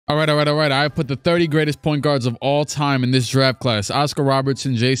All right. I put the 30 greatest point guards of all time in this draft class. Oscar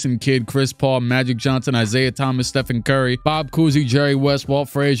Robertson, Jason Kidd, Chris Paul, Magic Johnson, Isaiah Thomas, Stephen Curry, Bob Cousy, Jerry West, Walt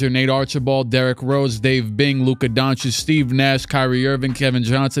Frazier, Nate Archibald, Derrick Rose, Dave Bing, Luka Doncic, Steve Nash, Kyrie Irving, Kevin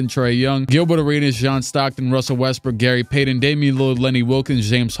Johnson, Trae Young, Gilbert Arenas, John Stockton, Russell Westbrook, Gary Payton, Damian Lillard, Lenny Wilkins,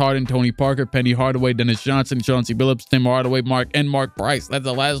 James Harden, Tony Parker, Penny Hardaway, Dennis Johnson, Chauncey Billups, Tim Hardaway, Mark Price. That's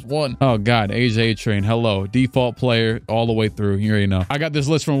the last one. Oh God, AJ Train. Hello, default player all the way through. You already know. I got this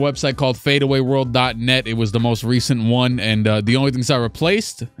list from a website called fadeawayworld.net. It was the most recent one, and the only things I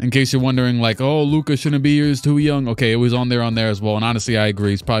replaced, in case you're wondering, like, oh, Luka shouldn't be here, he's too young. Okay, it was on there as well, and honestly, I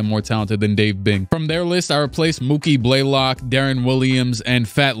agree. He's probably more talented than Dave Bing. From their list, I replaced Mookie Blaylock, Darren Williams, and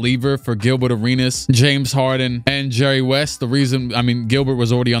Fat Lever for Gilbert Arenas, James Harden, and Jerry West. The reason, I mean, Gilbert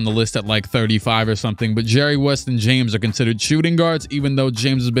was already on the list at like 35 or something, but Jerry West and James are considered shooting guards, even though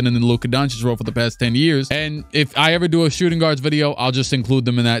James has been in the Luka Doncic role for the past 10 years. And if I ever do a shooting guards video, I'll just include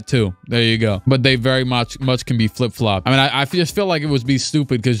them in that too. There you go. But they very much can be flip-flopped. I mean, I just feel like it would be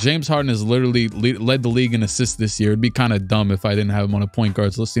stupid because James Harden has literally led the league in assists this year. It'd be kind of dumb if I didn't have him on a point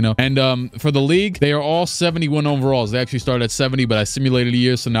guards list, you know? And for the league, they are all 71 overalls. They actually started at 70, but I simulated a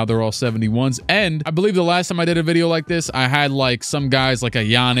year, so now they're all 71s. And I believe the last time I did a video like this, I had like some guys like a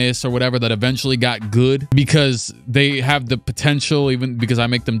Giannis or whatever that eventually got good because they have the potential, even because I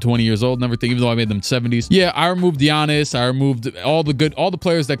make them 20 years old and everything, even though I made them 70s. Yeah, I removed Giannis. I removed all the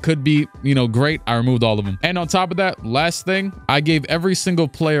players that could be, you know, great. I removed all of them. And on top of that, last thing, I gave every single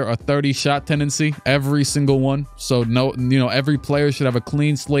player a 30 shot tendency, every single one. So no, you know, every player should have a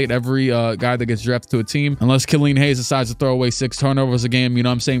clean slate. Every guy that gets drafted to a team, unless Killian Hayes decides to throw away 6 turnovers a game, you know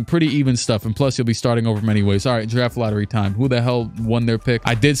what I'm saying? Pretty even stuff. And plus, you'll be starting over them anyways. All right, draft lottery time. Who the hell won their pick?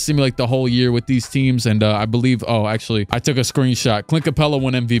 I did simulate the whole year with these teams, and I believe, oh, actually, I took a screenshot. Clint Capella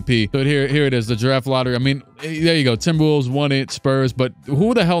won MVP. So here it is, the draft lottery. I mean, there you go. Timberwolves won it, Spurs, but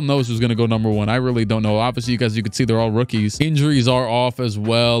who the hell knows who's going to go number 1? I really don't know. Obviously, as you can see, they're all rookies. Injuries are off as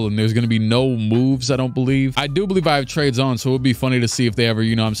well, and there's going to be no moves, I don't believe. I do believe I have trades on, so it would be funny to see if they ever,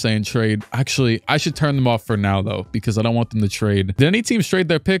 you know what I'm saying, trade. Actually, I should turn them off for now, though, because I don't want them to trade. Did any teams trade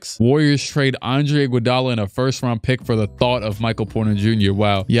their picks? Warriors trade Andre Iguodala and a first-round pick for the thought of Michael Porter Jr.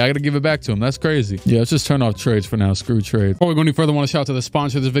 Wow. Yeah, I got to give it back to him. That's crazy. Yeah, let's just turn off trades for now. Screw trades. Before we go any further, I want to shout out to the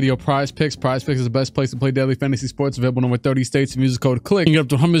sponsor of this video, Prize Picks. Prize Picks is the best place to play daily fantasy sports, available in over 30 states. Use the code CLIQUE. You can get up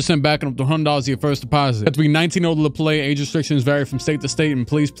to 100% back and up to $100 your first deposit. You have to be 19 or older to play. Age restrictions vary from state to state, and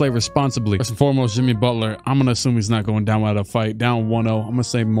please play responsibly. First and foremost, Jimmy Butler. I'm going to assume he's not going down without a fight. Down 1-0. I'm going to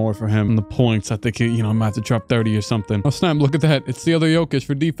say more for him. And the points, I think, you know, I'm going to have to drop 30 or something. Oh, snap. Look at that. It's the other Jokic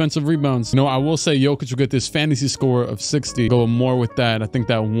for defensive rebounds. You know, I will say Jokic will get this fantasy score of 60. Go more with that. I think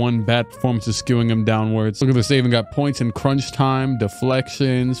that one bad performance is skewing him downwards. Look at this. They even got points in crunch time,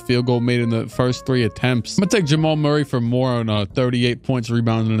 deflections, field goal made in the first 3 attempts. I'm going to take Jamal Murray for more on 38 points,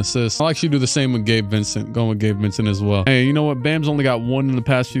 rebounds, and assists. I'll actually do the same with Gabe Vincent. Going with Gabe Vincent as well. Hey, you know what? Bam's only got 1 in the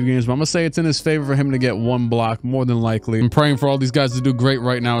past few games, but I'm going to say it's in his favor for him to get 1 block, more than likely. I'm praying for all these guys to do great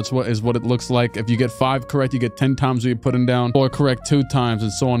right now. It's what it looks like. If you get 5 correct, you get 10 times what you're putting down, or correct 2 times,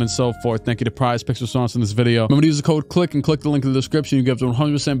 and so on and so forth. Thank you to Prize Picks for sponsoring this video. Remember to use the code CLIQUE and click the link in the description. You get up to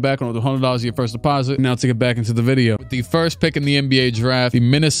 100% back on $100 your first deposit. Now to get back into the video. With the first pick in the NBA draft, the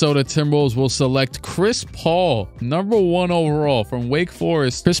Minnesota Timberwolves will select Chris Paul, number 1 overall from Wake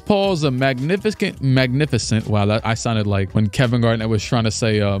Forest. Chris Paul is a magnificent. Wow, that I sounded like when Kevin Garnett was trying to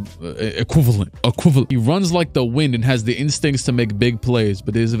say equivalent. He runs like the wind and has the instincts to make big plays,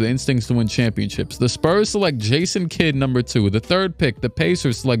 but there's the instincts to win championships. The Spurs select Jason Kidd, number 2. The 3rd pick, the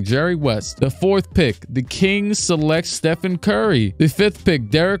Pacers select Jerry West. The 4th pick, the Kings select Stephen Curry. The 5th pick,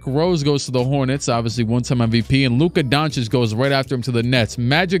 Derrick Rose goes to the Hornets, obviously one-time MVP, and Luka Doncic goes right after him to the Nets.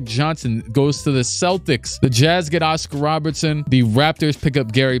 Magic Johnson goes to the Celtics. The Jazz get Oscar Robertson. The Raptors pick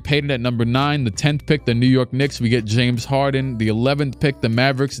up Gary Payton at number 9. The 10th pick, the New York Knicks, we get James Harden. The 11th pick, the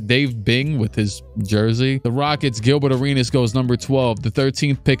Mavericks, Dave Bing with his jersey. The Rockets, Gilbert Arenas goes number 12. The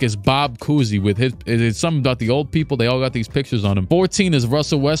 13th pick is Bob Cousy with his, it's something about the old people. They all got these pictures on him. 14 is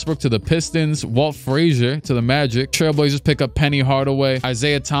Russell Westbrook to the Pistons. Walt Frazier to the Magic. Trailblazers pick up Penny Hardaway.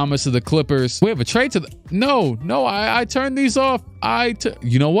 Isaiah Thomas to the Clippers. We have a trade to the... No, I turned these off.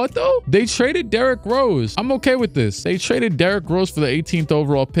 You know what though? They traded Derrick Rose. I'm okay with this. They traded Derrick Rose for the 18th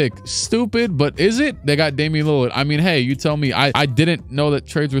overall pick. Stupid, but is it? They got Damian Lillard. I mean, hey, you tell me. I didn't know that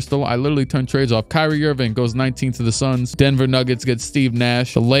trades were still... I literally turned trades off. Kyrie Irving goes 19th to the Suns. Denver Nuggets get Steve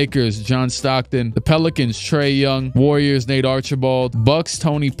Nash. The Lakers, John Stockton. The Pelicans, Trae Young. Warriors, Nate Archibald. Bucks,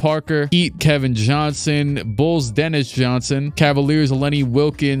 Tony Parker. Heat, Kevin Johnson. Bulls, Dennis Johnson. Cavaliers, Lenny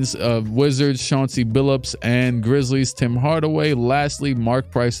Wilkins. Wizards, Chauncey Billups. And Grizzlies, Tim Hardaway. lastly,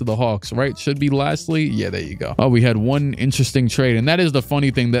 Mark Price of the Hawks, right? Should be lastly. Yeah, there you go. Oh, we had one interesting trade, and that is the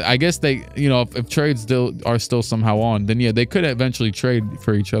funny thing that I guess they, you know, if trades are still somehow on, then yeah, they could eventually trade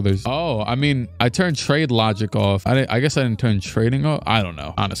for each other's. Oh, I mean, I turned trade logic off. I guess I didn't turn trading off. I don't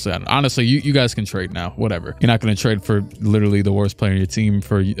know. Honestly, you guys can trade now. Whatever. You're not going to trade for literally the worst player in your team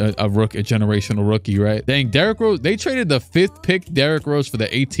for a generational rookie, right? Dang, Derrick Rose. They traded the 5th pick, Derrick Rose, for the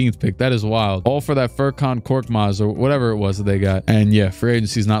 18th pick. That is wild. All for that Furkan Korkmaz or whatever it was that they got. And yeah, free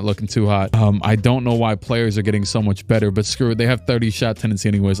agency's not looking too hot. I don't know why players are getting so much better, but screw it. They have 30 shot tendency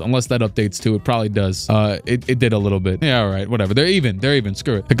anyways. Unless that updates too, it probably does. It did a little bit. Yeah, all right, whatever. They're even.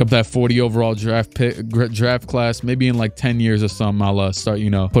 Screw it. Pick up that 40 overall draft class. Maybe in like 10 years or something, I'll start, you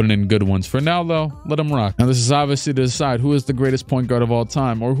know, putting in good ones. For now though, let them rock. Now this is obviously to decide who is the greatest point guard of all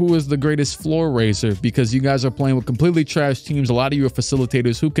time, or who is the greatest floor raiser, because you guys are playing with completely trash teams. A lot of you are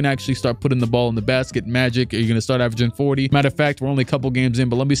facilitators who can actually start putting the ball in the basket. Magic, are you going to start averaging 40? Matter of fact, we're only a couple games in,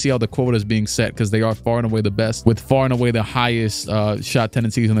 but let me see how the quota is being set, because they are far and away the best, with far and away the highest shot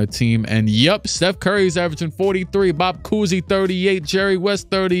tendencies on their team. And yep, Steph Curry's averaging 43, Bob Cousy 38, Jerry West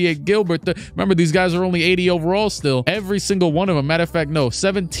 38, Gilbert. Remember, these guys are only 80 overall still. Every single one of them. Matter of fact, no,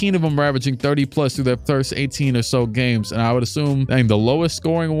 17 of them are averaging 30 plus through their first 18 or so games. And I would assume, dang, the lowest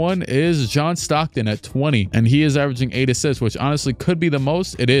scoring one is John Stockton at 20, and he is averaging 8 assists, which honestly could be the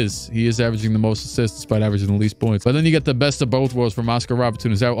most. It is. He is averaging the most assists despite averaging the least points. But then you get the best of both worlds from Oscar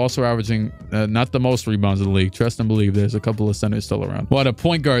Robertson, who's also averaging not the most rebounds in the league. Trust and believe, there's a couple of centers still around. Well, at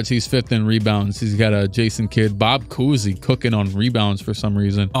point guards, he's 5th in rebounds. He's got a Jason Kidd, Bob Cousy cooking on rebounds for some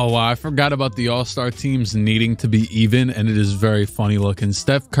reason. Oh, wow, I forgot about the all-star teams needing to be even, and it is very funny looking.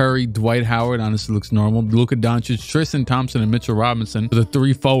 Steph Curry, Dwight Howard honestly looks normal. Luka Doncic, Tristan Thompson, and Mitchell Robinson are the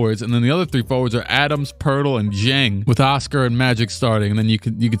 3 forwards, and then the other 3 forwards are Adams, Pirtle, and Jang, with Oscar and Magic starting, and then you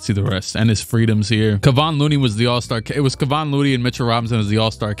could see the rest. And his freedoms here. Kevon Looney was the all-star. It was Kevon Looney and Mitchell Robinson as the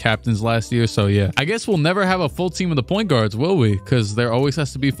all-star captains last year. So yeah, I guess we'll never have a full team of the point guards, will we? Because there always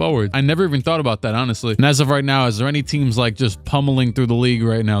has to be forwards. I never even thought about that, honestly. And as of right now, is there any teams like just pummeling through the league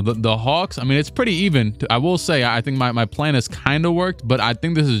right now? The Hawks, I mean, it's pretty even. I will say, I think my plan has kind of worked, but I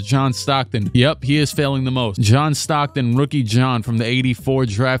think this is John Stockton. Yep, he is failing the most. John Stockton, rookie John from the 84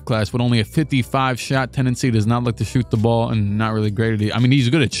 draft class with only a 55 shot tendency, does not like to shoot the ball and not really great at it. I mean, he's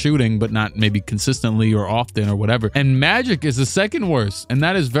good at shooting, but not maybe consistently or often or whatever. And Magic is the second worst, and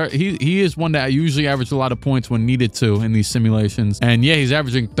that is he is one that usually averages a lot of points when needed to in these simulations. And yeah, he's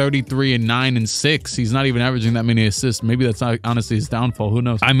averaging 33 and 9 and 6. He's not even averaging that many assists. Maybe that's not honestly his downfall. Who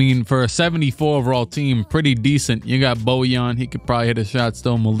knows? I mean, for a 74 overall team, pretty decent. You got Bojan, he could probably hit a shot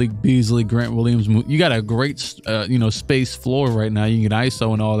still. Malik Beasley, Grant Williams. You got a great you know, space floor right now. You can get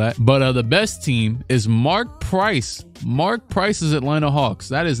ISO and all that. But the best team is Mark Price. Mark Price's Atlanta Hawks.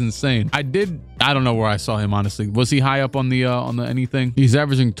 That is insane. I don't know where I saw him, honestly. Was he high up on the anything? He's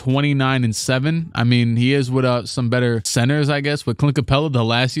averaging 29 and 7. I mean, he is with some better centers, I guess. With Clint Capella, the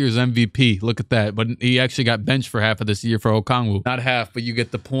last year's MVP. Look at that. But he actually got benched for half of this year for Okongwu. Not half, but you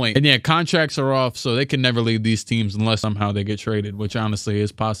get the point. And yeah, contracts are off, so they can never leave these teams unless somehow they get traded, which honestly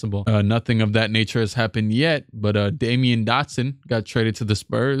is possible. Nothing of that nature has happened yet, but Damian Dotson got traded to the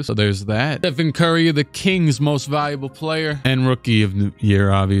Spurs, so there's that. Stephen Curry, the Kings' most valuable player and rookie of the year,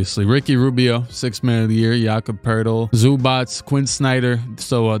 obviously. Ricky Rubio, 6th man of the year. Jakob Poeltl, Zubats, Quinn Snyder.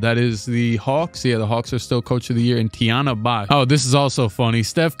 So that is the Hawks. Yeah, the Hawks are still coach of the year. And Tiana Bosch. Oh, this is also funny.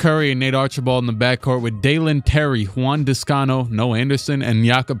 Steph Curry and Nate Archibald in the backcourt with Dalen Terry, Juan Descano, Noah Anderson, and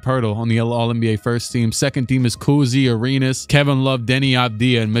Jakob Poeltl on the All-NBA first team. Second team is Cousy, Arenas, Kevin Love, Denny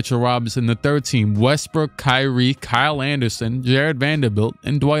Avdia, and Mitchell Robinson. The third team, Westbrook, Kyrie, Kyle Anderson, Jared Vanderbilt,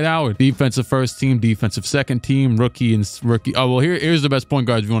 and Dwight Howard. Defensive first team, defensive second team, rookie. Oh, well, here's the best point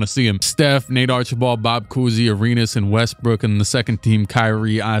guards if you want to see him. Steph, Nate Archibald, Bob Cousy, Arenas, and Westbrook. And the second team,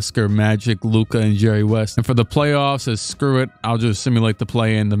 Kyrie, Oscar, Magic, Luka, and Jerry West. And for the playoffs, screw it. I'll just simulate the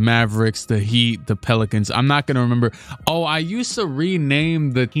play-in. The Mavericks, the Heat, the Pelicans. I'm not going to remember. Oh, I used to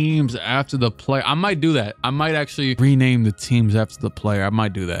rename the teams after the play. I might do that. I might actually rename the teams after the player. I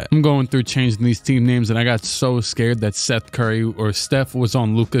might do that. I'm going through changing these team names, and I got so scared that Seth Curry or Steph was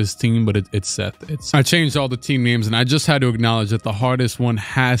on Luka's team, but it's Seth. I changed all the team names, and I just had to acknowledge that the hardest one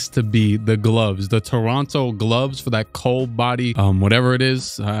has to be the gloves, the Toronto gloves for that cold body, whatever it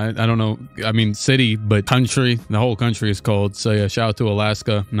is. I don't know. I mean, city, but country. The whole country is cold. So yeah, shout out to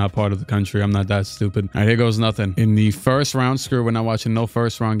Alaska. Not part of the country. I'm not that stupid. All right, here goes nothing. In the first round, screw, we're not watching no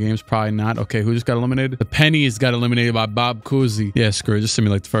first round games. Probably not. Okay, who just got eliminated? The Pennies got eliminated by Bob Cousy. Yeah, screw it. Just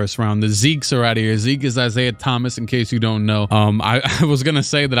simulate the first round. The Zekes are out of here. Zeke is Isaiah Thomas, in case you don't know. I was gonna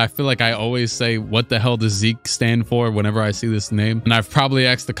say that I feel like I always say, what the hell does Zeke stand for whenever I see this name? And I've probably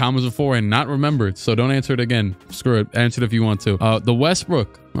asked the comments before and not remembered, so don't answer it again. Screw it. Answer it if you want to. The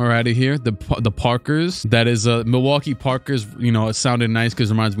Westbrook are out of here. The Parkers, that is Milwaukee Parkers. You know, it sounded nice because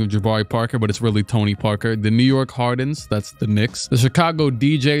it reminds me of Jabari Parker, but it's really Tony Parker. The New York Hardens, that's the Knicks. The Chicago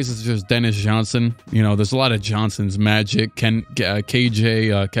DJs is just Dennis Johnson. You know, there's a lot of Johnsons. Magic,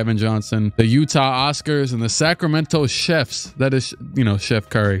 KJ, Kevin Johnson. The Utah Oscars and the Sacramento Chefs. That is, you know, Chef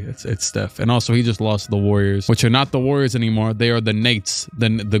Curry. It's Steph. And also he just lost to the Warriors, which are not the Warriors anymore. They are the Nates.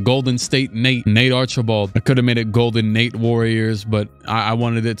 The Golden State Nate Archibald. I could have made it Golden Nate Warriors, but I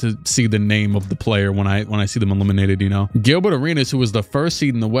wanted it to see the name of the player when I see them eliminated, you know. Gilbert Arenas, who was the first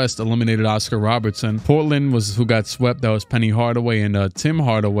seed in the West, eliminated Oscar Robertson. Portland was who got swept. That was Penny Hardaway, and Tim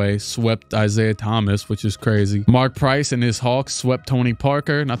Hardaway swept Isaiah Thomas, which is crazy. Mark Price and his Hawks swept Tony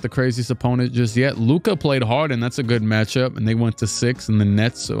Parker, not the craziest opponent just yet. Luka played hard, and that's a good matchup, and they went to 6. And the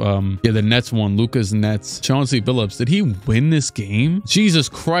Nets, the Nets won. Luka's Nets. Chauncey Billups, did he win this game? Jesus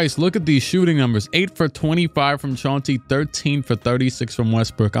Christ, look at these shooting numbers. 8 for 25 from Chauncey, 13 for 36 from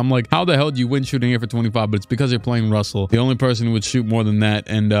Westbrook. I'm like, how the hell do you win shooting 8 for 25? But it's because you're playing Russell, the only person who would shoot more than that.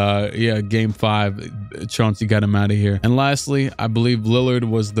 And yeah, game 5, Chauncey got him out of here. And lastly, I believe Lillard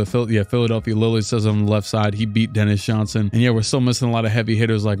was the Philadelphia. Lillard says on the left side, he beat Dennis Johnson. And yeah, we're still missing a lot of heavy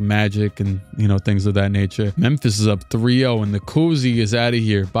hitters like Magic and, you know, things of that nature. Memphis is up 3-0, and the Cousy is out of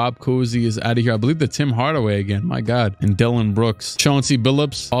here. Bob Cousy is out of here. I believe the Tim Hardaway again. My God. And Dylan Brooks. Chauncey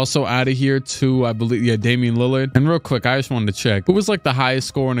Billups also out of here too. I believe, yeah, Damian Lillard. And real quick, I just wanted to check who was like the highest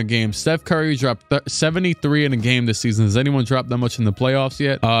score in a game. Steph Curry dropped 73 in a game this season. Has anyone dropped that much in the playoffs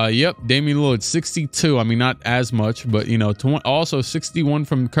yet? Yep. Damian Lillard 62. I mean, not as much, but you know, also 61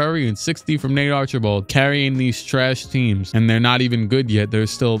 from Curry and 60 from Nate Archibald, carrying these trash teams, and they're not even good yet. They're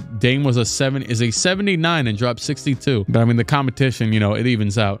still, Dame was a 79 and dropped 62. But I mean, the competition, you know, it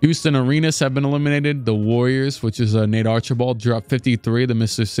evens out. Houston Arenas have been eliminated. The Warriors, which is Nate Archibald, dropped 53. The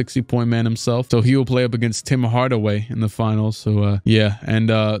Mr. 60-point man himself. So he will play up against Tim Hardaway in the finals. So yeah, and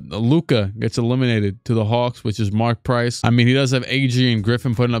Luka gets eliminated to the Hawks, which is Mark Price. I mean, he does have Adrian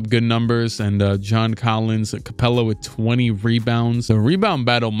Griffin putting up good numbers, and John Collins, Capella with 20 rebounds. The rebound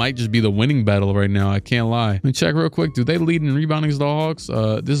battle might just be the winning battle right now. I can't lie. Let me check real quick. Do they lead in rebounding as the Hawks?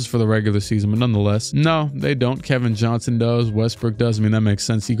 This is for the regular season, but nonetheless, no, they don't. Kevin Johnson does. Westbrook does. I mean, that makes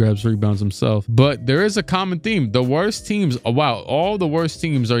sense. He grabs rebounds himself. But there is a common theme. The worst teams, oh, wow, all the worst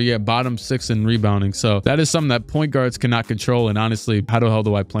teams are, yeah, bottom 6 in rebounding. So that is something that point guards cannot control. And honestly, how the hell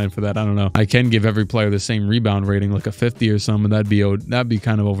do I plan for that? I don't know. I can give every player the same rebound rating, like a 50 or something. That'd be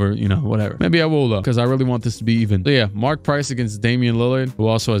kind of over, you know, whatever. Maybe I will though, because I really want this to be even. So yeah, Mark Price against Damian Lillard, who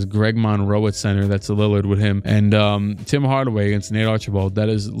also has Greg Monroe at center. That's a Lillard with him. And Tim Hardaway against Nate Archibald. That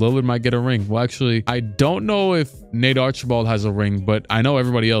is, Lillard might get a ring. Well, actually, I don't know if Nate Archibald has a ring, but I know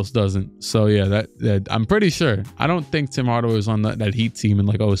everybody else doesn't. So yeah, that I'm pretty sure. I don't think Tim Hardaway was on that Heat team in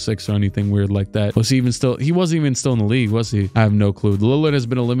like 06 or anything weird like that. Was he even still? He wasn't even still in the league, was he? I have no clue. Lillard has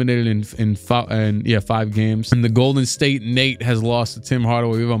been eliminated in 5 games. And the Golden State Nate has lost to Tim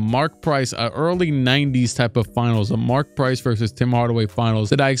Hardaway. We have a Mark Price, a early 90s type of finals. A Mark Price versus Tim Hardaway finals.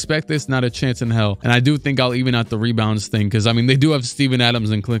 Did I expect this? Not a chance in hell. And I do think I'll even out the rebounds thing, because I mean, they do have Steven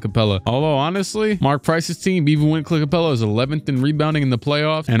Adams and Clique Capella. Although honestly, Mark Price's team, even when Clique Capella is 11th in rebounding in the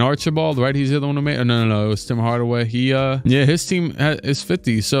playoffs, and Archibald, right? He's the other one who made. Oh, no, it was Tim Hardaway. Yeah, his team is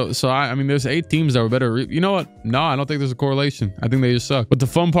 50. So I mean, there's 8 teams that were better. You know what? No, I don't think there's a correlation. I think they just suck. But the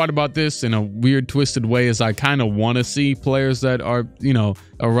fun part about this, in a weird, twisted way, is I kind of want to see players that are, you know,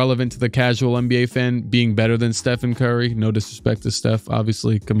 irrelevant to the casual NBA fan being better than Steph and Curry. No disrespect to Steph,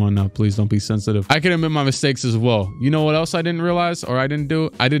 obviously. Come on now, please don't be sensitive. I can admit my mistakes as well. You know what else I didn't realize, or I didn't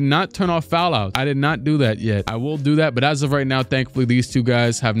do? I did not turn off foul outs. I did not do that yet. I will do that, but as of right now, thankfully, these two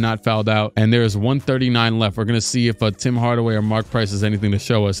guys have not fouled out, and there is 139 left. We're gonna see if Tim Hardaway or Mark Price has anything to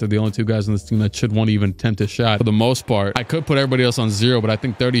show us. They're the only two guys on this team that should want to even attempt a shot. For the most part, I could put everybody else on 0, but I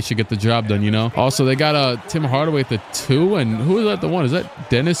think 30 should get the job done, you know? Also, they got Tim Hardaway at the 2, and who is that the 1? Is that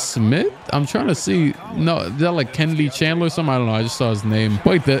Dennis Smith? I'm trying to see. No, is that like Kennedy Chandler or something? I don't know. I just saw his name.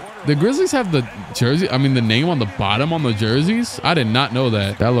 Wait, the Grizzlies have the jersey, I mean the name on the bottom on the jerseys? I did not know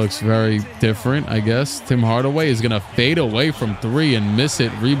that. That looks very different, I guess. Tim Hardaway is gonna fade away from 3 and miss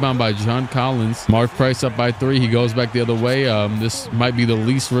it. Rebound by John Collins. Mark Price up by 3. He goes back the other way. This might be the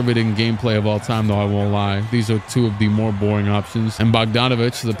least riveting gameplay of all time, though, I won't lie. These are 2 of the more boring options. And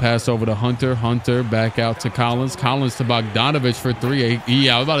Bogdanovich, the pass over to Hunter. Hunter back out to Collins. Collins to Bogdanovich for 3.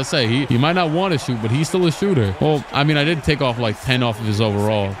 Yeah, I was about to say, he might not want to shoot, but he he's still a shooter. Well, I mean, I did take off like 10 off of his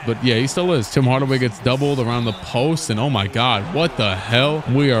overall, but yeah, he still is. Tim Hardaway gets doubled around the post, and oh my God, what the hell?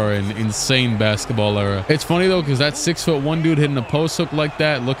 We are in insane basketball era. It's funny though, because that 6'1" dude hitting a post hook like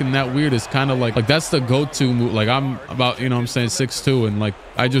that, looking that weird, is kind of like that's the go-to move. Like, I'm about, you know what I'm saying, 6'2", and like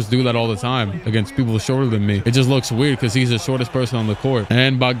I just do that all the time against people shorter than me. It just looks weird because he's the shortest person on the court.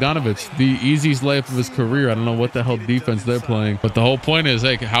 And Bogdanovich, the easiest layup of his career. I don't know what the hell defense they're playing, but the whole point is,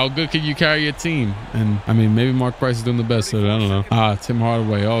 like, how good can you carry your team? And I mean, maybe Mark Price is doing the best of it. I don't know. Tim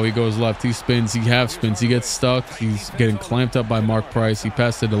Hardaway. Oh, he goes left. He spins. He half spins. He gets stuck. He's getting clamped up by Mark Price. He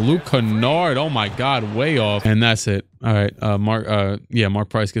passed it to Luke Kennard. Oh my God, way off. And that's it. All right, Mark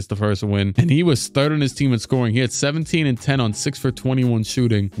Price gets the first win, and he was third on his team in scoring. He had 17 and 10 on 6 for 21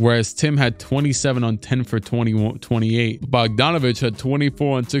 shooting, whereas Tim had 27 on 10 for 28. Bogdanovich had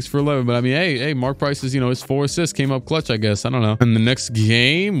 24 on 6 for 11. But I mean, hey, Mark Price is, you know, his 4 assists came up clutch, I guess. I don't know. And the next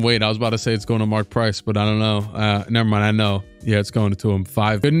game, wait, I was about to say it's going to Mark Price, but I don't know. Never mind, I know. Yeah, it's going to him.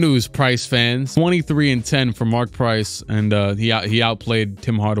 5. Good news, Price fans. 23 and 10 for Mark Price, and he outplayed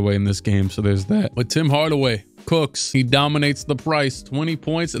Tim Hardaway in this game. So there's that. But Tim Hardaway cooks. He dominates the Price. 20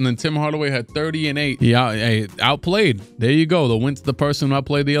 points, and then Tim Hardaway had 30 and 8. He outplayed. There you go. The win to the person who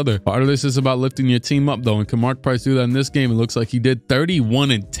outplayed the other. Part of this is about lifting your team up, though. And can Mark Price do that in this game? It looks like he did.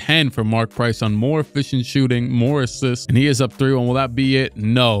 31 and 10 for Mark Price on more efficient shooting, more assists, and he is up 3-1. Will that be it?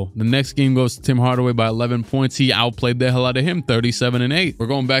 No. The next game goes to Tim Hardaway by 11 points. He outplayed the hell out of him. 37 and 8. We're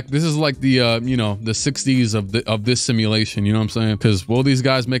going back. This is like the you know, the 60s of this simulation. You know what I'm saying? Because will these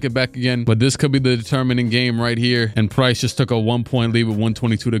guys make it back again? But this could be the determining game right here. And Price just took a 1-point lead with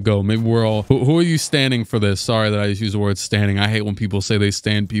 1:22 to go. Maybe we're all, who are you standing for this? Sorry that I just use the word standing. I hate when people say they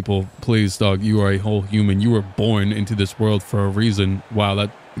stand people. Please, dog, you are a whole human. You were born into this world for a reason. Wow,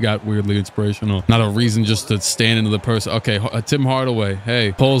 that got weirdly inspirational. Not a reason just to stand into the person. Okay, Tim Hardaway,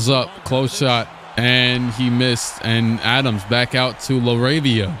 hey, pulls up, close shot, and he missed. And Adams back out to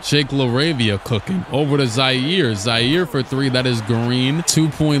Laravia. Jake Laravia cooking over to Zaire. Zaire for 3. That is green.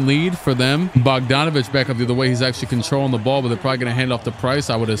 2-point lead for them. Bogdanovich back up the other way. He's actually controlling the ball, but they're probably going to hand off to Price,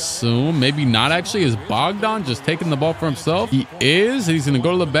 I would assume. Maybe not actually. Is Bogdan just taking the ball for himself? He is. He's going to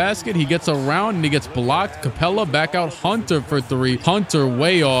go to the basket. He gets around and he gets blocked. Capella back out. Hunter for 3. Hunter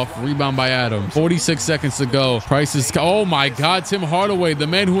way off. Rebound by Adams. 46 seconds to go. Price is, oh my God, Tim Hardaway, the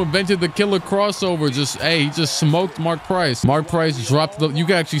man who invented the killer crossover, he just smoked Mark Price. Mark Price dropped the, you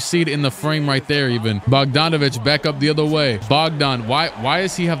can actually see it in the frame right there even. Bogdanovich back up the other way. Bogdan, why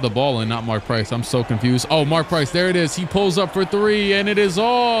does he have the ball and not Mark Price? I'm so confused. Oh, Mark Price, there it is. He pulls up for 3 and it is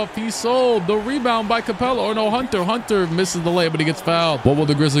off. He sold. The rebound by Capella, or no, Hunter. Hunter misses the layup, but he gets fouled. What will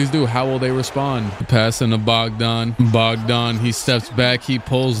the Grizzlies do? How will they respond? Pass into Bogdan. Bogdan, he steps back. He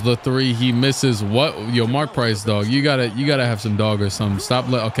pulls the 3. He misses. What? Yo, Mark Price, dog. You gotta have some dog or something.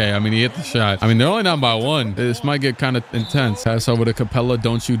 Stop. Okay, I mean, he hit the shot. I mean, they're only down by 1. This might get kind of intense. Pass over to Capella.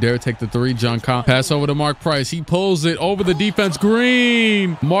 Don't you dare take the 3. John Con. Pass over to Mark Price. He pulls it over the defense.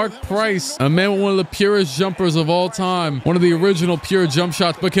 Green. Mark Price, a man with one of the purest jumpers of all time. One of the original pure jump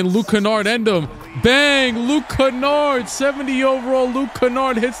shots. But can Luke Kennard end him? Bang! Luke Kennard. 70 overall. Luke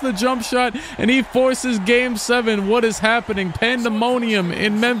Kennard hits the jump shot and he forces game 7. What is happening? Pandemonium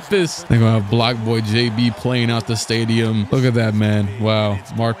in Memphis. They're going to have Block Boy JB playing out the stadium. Look at that, man. Wow.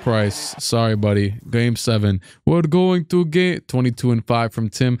 Mark Price. Sorry, buddy. Game 7. We're going to game 22 and 5 from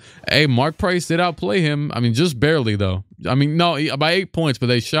Tim. Hey, Mark Price did outplay him. I mean, just barely though. I mean, no, by 8 points, but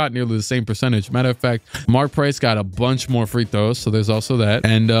they shot nearly the same percentage. Matter of fact, Mark Price got a bunch more free throws, so there's also that.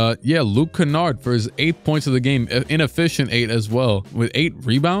 And yeah, Luke Kennard for his 8 points of the game, inefficient 8 as well, with 8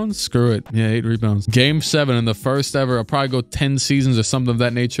 rebounds. Screw it, yeah, 8 rebounds. Game 7 in the first ever. I'll probably go 10 seasons or something of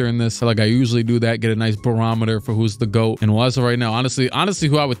that nature in this. Like I usually do that, get a nice barometer for who's the GOAT. And well, as of right now, honestly,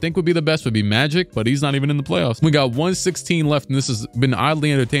 who I would think would be the best would be Magic, but he's not even in the playoffs. We got 116 left, and this has been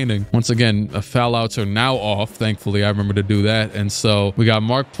oddly entertaining. Once again, foul outs are now off. Thankfully, I remember to do that. And so we got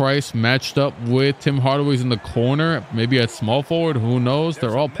Mark Price matched up with Tim Hardaway's in the corner, maybe at small forward. Who knows?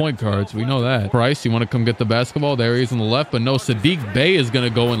 They're all point guards. We know that. Price, you want to come get the basketball? There he is on the left, but no, Sadiq Bey is going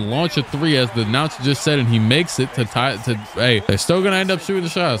to go and launch a 3 as the announcer just said, and he makes it to tie. Hey, they're still going to end up shooting the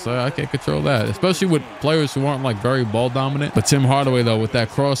shots. I can't control that, especially with players who aren't like very ball dominant. But Tim Hardaway, though, with that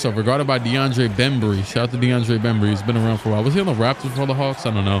crossover, guarded by DeAndre Bembry. Shout out to DeAndre Bembry. He's been around for a while. Was he on the Raptors for the Hawks?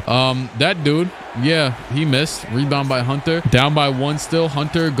 I don't know. That dude, Yeah, he missed. Rebound by Hunter. Down by 1 still.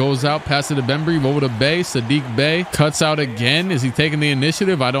 Hunter goes out, passes to Bembry, over to Bey. Sadiq Bey cuts out again. Is he taking the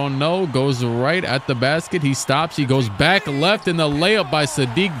initiative? I don't know. Goes right at the basket. He stops. He goes back left, and the layup by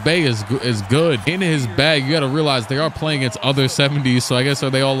Sadiq Bey is good. In his bag, you got to realize they are playing against other 70s, so I guess are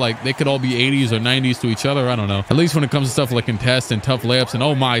they all like, they could all be 80s or 90s to each other. I don't know. At least when it comes to stuff like contest and tough layups, and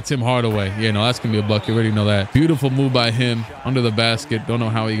oh my, Tim Hardaway. Yeah, no, that's going to be a bucket. You already know that. Beautiful move by him under the basket. Don't know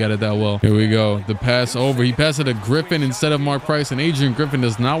how he got it that well. Here we go. The pass over. He passed it to Griffin instead of Mark Price, and Adrian Griffin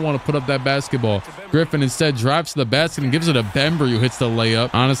does not want to put up that basketball. Griffin instead drives to the basket and gives it to Bembry, who hits the layup.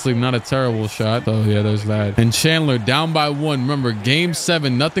 Honestly, not a terrible shot. So yeah, there's that. And Chandler down by 1. Remember, game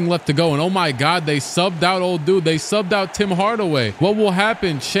 7, nothing left to go. And oh my God, they subbed out old dude. They subbed out Tim Hardaway. What will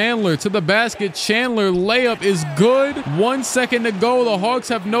happen? Chandler to the basket. Chandler layup is good. 1 second to go. The Hawks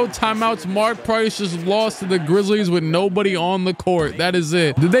have no timeouts. Mark Price just lost to the Grizzlies with nobody on the court. That is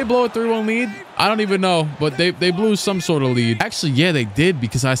it. Did they blow a 3-1 lead? I don't even know, but they blew some sort of lead. Actually, yeah, they did,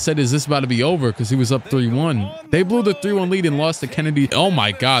 because I said, is this about to be over? Because he was up 3-1. They blew the 3-1 lead and lost to Kennedy. Oh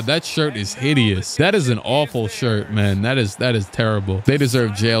my God, that shirt is hideous. That is an awful shirt, man. That is terrible. They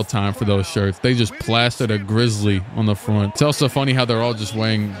deserve jail time for those shirts. They just plastered a Grizzly on the front. It's also funny how they're all just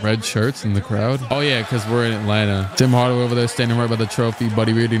wearing red shirts in the crowd. Oh yeah, because we're in Atlanta. Tim Hardaway over there standing right by the trophy.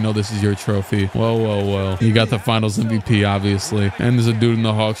 Buddy, we already know this is your trophy. Whoa, whoa, whoa. You got the finals MVP, obviously. And there's a dude in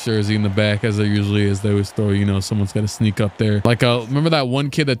the Hawks jersey in the back, as there usually is. They always throw, you know, someone's got to sneak up there. Like, remember that one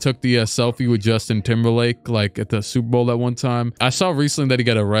kid that took the selfie with Justin Timberlake, like at the Super Bowl that one time? I saw recently that he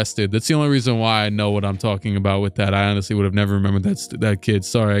got arrested. That's the only reason why I know what I'm talking about with that. I honestly would have never remembered that kid.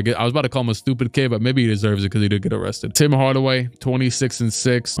 Sorry, I was about to call him a stupid kid, but maybe he deserves it because he did get arrested. Tim Hardaway,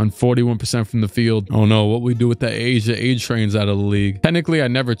 26-6 on 41% from the field. Oh no, what we do with that age trains out of the league. Technically, I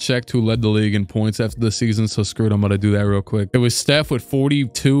never checked who led the league in points after the season, so screw it, I'm gonna do that real quick. It was Steph with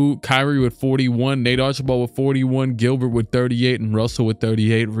 42, Kyrie with 41, Nate Archibald with 41, Gilbert with 38, and Russell with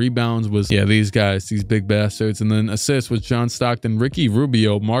 38. Rebounds was, yeah, these guys, these big bastards. And then assists was John Stockton, Ricky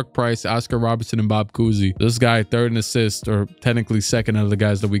Rubio, Mark Price, Oscar Robertson, and Bob Cousy. This guy, third in assists, or technically second out of the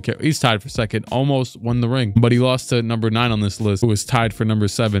guys that we care. He's tied for second, almost won the ring, but he lost to number 9 on this list, who was tied for number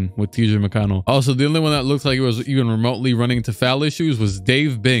 7 with TJ McConnell. Also, the only one that looked like it was even remotely running into foul issues was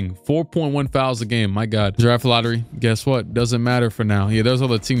Dave Bing, 4.1 fouls a game. My God. Draft lottery, guess what? Doesn't matter for now. Yeah, there's all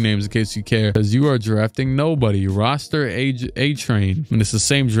the team names in case you care, because you are drafting nobody. Roster A-Train. And it's the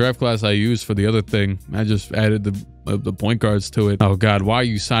same draft class I used for the other thing. I just added the point guards to it. Oh God, why are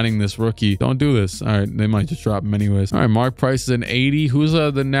you signing this rookie? Don't do this. All right, they might just drop him anyways. All right, Mark Price is an 80. Who's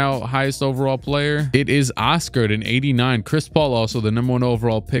the now highest overall player? It is Oscar at an 89. Chris Paul, also the #1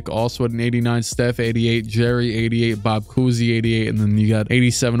 overall pick, also at an 89. Steph 88, Jerry 88, Bob Cousy 88, and then you got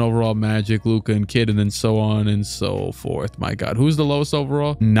 87 overall Magic, Luka, and Kidd, and then so on and so forth. My God, who's the lowest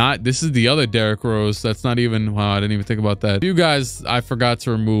overall? Not, this is the other Derrick Rose. That's not even, wow, I didn't even think about that. You guys, I forgot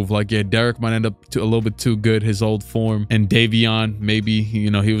to remove, like, yeah, Derrick might end up a little bit too good, his old form, and Davion, maybe,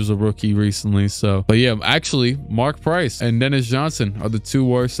 you know, he was a rookie recently. So, but yeah, actually, Mark Price and Dennis Johnson are the 2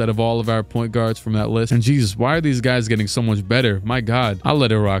 worst out of all of our point guards from that list. And Jesus, why are these guys getting so much better? My God, I'll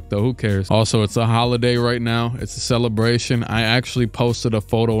let it rock though. Who cares? Also, it's a holiday right now. It's a celebration. I actually posted a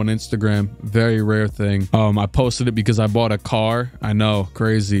photo on Instagram. Very rare thing. I posted it because I bought a car. I know,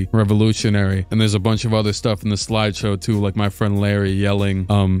 crazy, revolutionary. And there's a bunch of other stuff in the slideshow too, like my friend Larry yelling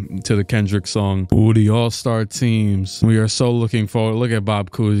to the Kendrick song, "Ooh, the all-star teams." We are so looking forward. Look at Bob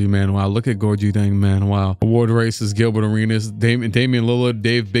Cousy, man. Wow. Look at Gorgie Dang, man. Wow. Award races, Gilbert Arenas, Damian Lillard,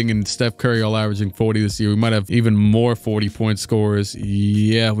 Dave Bing, and Steph Curry all averaging 40 this year. We might have even more 40-point scorers.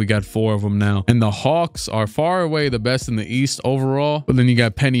 Yeah, we got 4 of them now. And the Hawks are far away the best in the East overall. But then you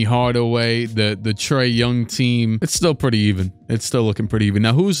got Penny Hardaway, the Trae Young team. It's still pretty even. It's still looking pretty even.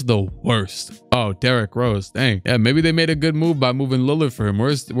 Now, who's the worst? Oh, Derrick Rose. Dang. Yeah, maybe they made a good move by moving Lillard for him.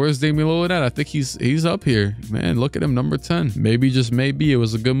 Where's Damian Lillard at? I think he's up here. Man, look at him, number 10. Maybe, just maybe, it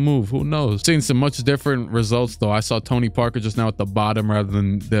was a good move. Who knows? Seen some much different results, though. I saw Tony Parker just now at the bottom rather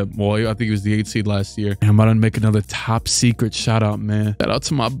than well, I think he was the 8th seed last year. And I'm about to make another top secret shout out, man. Shout out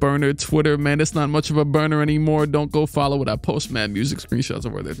to my burner Twitter, man. It's not much of a burner anymore. Don't go follow what I post, man. Music screenshots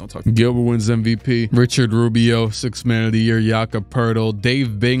over there. Don't talk. Gilbert wins MVP. Richard Rubio, 6th man of the year. Jakob Poeltl.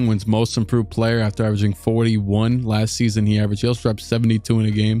 Dave Bing wins most improved player after averaging 41. Last season, he also dropped 72 in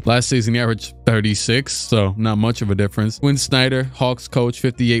a game. Last season, he averaged 36. So not much of a difference. Quinn Snyder, Hawks coach,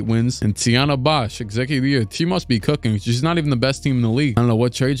 58 wins. And Tiana Bosch, executive of the year. She must be cooking. She's not even the best team in the league. I don't know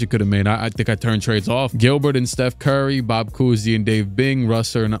what trades you could have made. I think I turned trades off. Gilbert and Steph Curry, Bob Cousy and Dave Bing,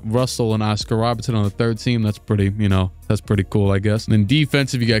 Russell and Oscar Robertson on the third team. That's pretty, you know, that's pretty cool, I guess. And then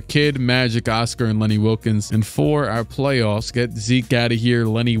defensive, you got Kidd, Magic, Oscar, and Lenny Wilkins. And for our playoffs, get Zeke out of here,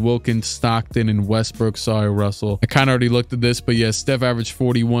 Lenny Wilkins, Stockton, and Westbrook. Sorry, Russell. I kind of already looked at this, but yeah, Steph averaged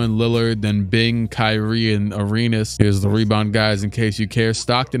 41, Lillard, then Bing, Kyrie, and Arenas. Here's the rebound guys in case you care.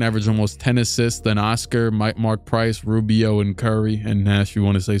 Stockton averaged almost 10 assists, then Oscar, Mark Price, Rubio, and Curry. And Nash, you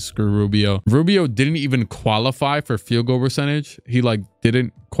want to say screw Rubio. Rubio didn't even qualify for field goal percentage. He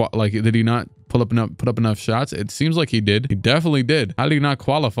did he not put up enough shots? It seems like he did. He definitely did. How did he not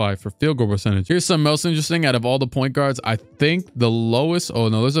qualify for field goal percentage? Here's something else interesting. Out of all the point guards, I think the lowest, oh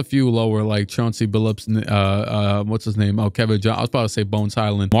no, there's a few lower, like Chauncey Billups, what's his name? Oh, Kevin John. I was about to say Bones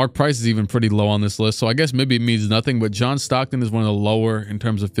Highland. Mark Price is even pretty low on this list, so I guess maybe it means nothing, but John Stockton is one of the lower in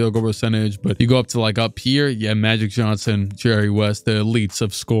terms of field goal percentage. But you go up to like up here, yeah, Magic Johnson, Jerry West, the elites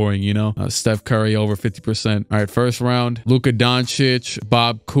of scoring, you know. Steph Curry over 50%. All right, first round, Luka Doncic,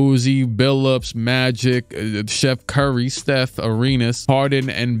 Bob Cousy, Billups, Magic, Chef Curry, Steph, Arenas, Harden,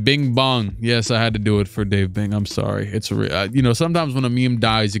 and Bing Bong. Yes, I had to do it for Dave Bing. I'm sorry. It's you know, sometimes when a meme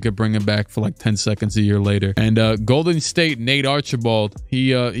dies, you could bring it back for like 10 seconds a year later. And Golden State, Nate Archibald,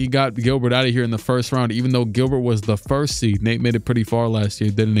 he got Gilbert out of here in the first round, even though Gilbert was the first seed. Nate made it pretty far last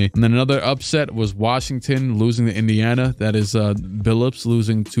year, didn't he? And then another upset was Washington losing to Indiana. That is Billups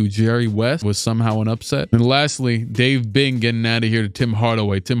losing to Jerry West was somehow an upset. And lastly, Dave Bing getting out of here to Tim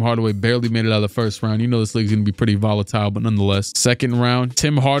Hardaway. Tim Hardaway barely made it out of the first round. You know this league's gonna be pretty volatile, but nonetheless. Second round,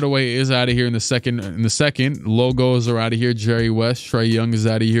 Tim Hardaway is out of here in the second. Logos are out of here. Jerry West, Trey Young is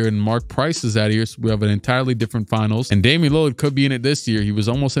out of here, and Mark Price is out of here. So we have an entirely different finals. And Damian Lillard could be in it this year. He was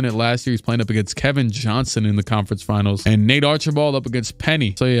almost in it last year. He's playing up against Kevin Johnson in the conference finals, and Nate Archibald up against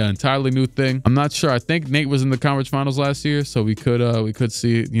Penny. So yeah, entirely new thing. I'm not sure. I think Nate was in the conference finals last year, so we could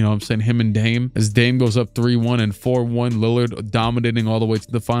see, you know, I'm saying him and Dame, as Dame goes up 3-1 and 4-1. Lillard dominating all the way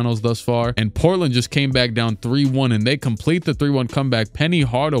to the finals thus far. And Portland just came back down 3-1, and they complete the 3-1 comeback. Penny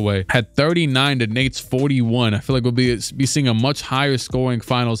Hardaway had 39 to Nate's 41. I feel like we'll be seeing a much higher scoring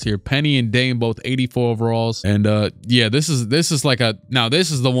finals here. Penny and Dame both 84 overalls. And yeah, this is like a, now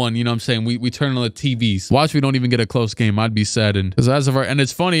this is the one, you know what I'm saying, we turn on the TVs. Watch, we don't even get a close game. I'd be saddened. Because as of our, and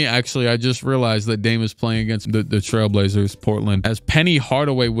it's funny, actually, I just realized that Dame is playing against the Trailblazers, Portland, as Penny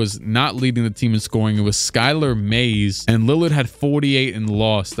Hardaway was not leading the team in scoring. It was Skylar Mays, and Lillard had 48 and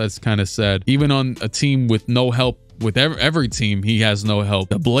lost. That's kind of sad. Even on a team with no help, with every team, he has no help.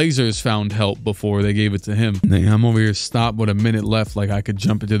 The Blazers found help before they gave it to him. I'm over here stopped with a minute left, like I could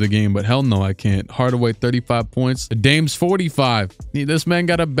jump into the game, but hell no, I can't. Hardaway 35 points. Dame's 45. This man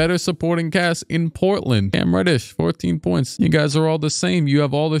got a better supporting cast in Portland. Cam Reddish 14 points. You guys are all the same. You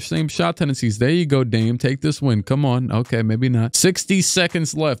have all the same shot tendencies. There you go, Dame. Take this win. Come on. Okay, maybe not. 60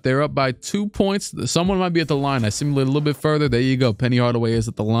 seconds left. They're up by 2 points. Someone might be at the line. I simulated a little bit further. There you go. Penny Hardaway is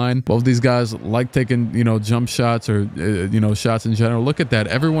at the line. Both these guys like taking, you know, jump shots, or you know, shots in general. Look at that.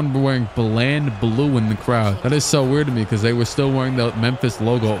 Everyone wearing bland blue in the crowd. That is so weird to me, because they were still wearing the Memphis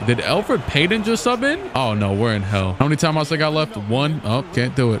logo. Did Alfred Payton just sub in? Oh no, we're in hell. How many timeouts they got left? One. Oh,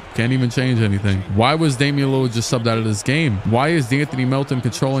 can't do it. Can't even change anything. Why was Damian Lillard just subbed out of this game? Why is D'Anthony Melton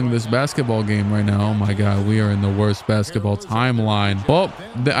controlling this basketball game right now? Oh my God, we are in the worst basketball timeline. Well,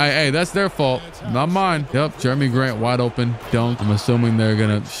 hey, that's their fault, not mine. Yep, Jeremy Grant wide open. Don't. I'm assuming they're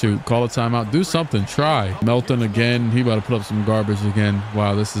gonna shoot. Call a timeout. Do something. Try. Melton again. He about to put up some garbage again.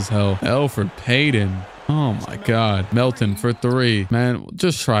 Wow, this is hell. Alfred Payton. Oh my God. Melton for 3. Man,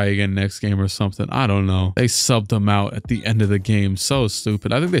 just try again next game or something. I don't know. They subbed him out at the end of the game. So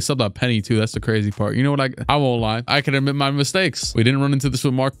stupid. I think they subbed out Penny too. That's the crazy part. You know what? I won't lie. I can admit my mistakes. We didn't run into this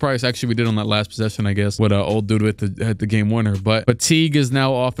with Mark Price. Actually, we did on that last possession, I guess, with an old dude at the game winner. But Teague is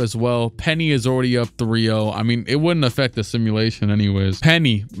now off as well. Penny is already up 3-0. I mean, it wouldn't affect the simulation anyways.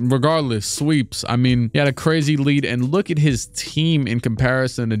 Penny, regardless, sweeps. I mean, he had a crazy lead, and look at his team in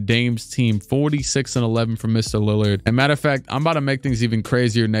comparison to Dame's team. 46-11 from Mr. Lillard. And matter of fact, I'm about to make things even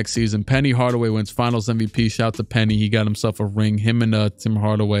crazier next season. Penny Hardaway wins finals MVP. Shout out to Penny. He got himself a ring. Him and Tim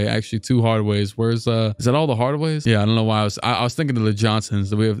Hardaway. Actually, 2 Hardaways. Where's is that all the Hardaways? Yeah, I don't know why I was thinking of the Johnsons.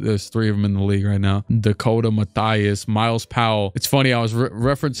 There's 3 of them in the league right now. Dakota, Matthias, Miles Powell. It's funny, I was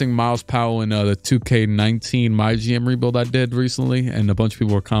referencing Miles Powell in the 2K19 My GM rebuild I did recently, and a bunch of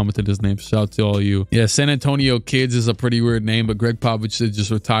people were commenting his name. Shout out to all of you. Yeah, San Antonio Kids is a pretty weird name, but Greg Popovich did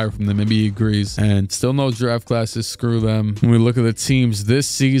just retire from them. Maybe he agrees. And still Still no draft classes. Screw them. When we look at the teams this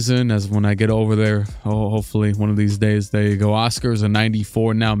season, as when I get over there, hopefully one of these days, there you go. Oscar's a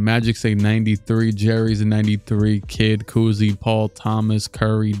 94 now. Magic's a 93. Jerry's a 93. Kid, Kuzi, Paul, Thomas,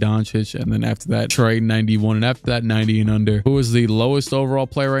 Curry, Doncic, and then after that, Trey 91, and after that 90 and under. Who is the lowest overall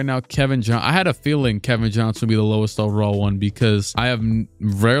player right now? Kevin Johnson. I had a feeling Kevin Johnson would be the lowest overall one because I have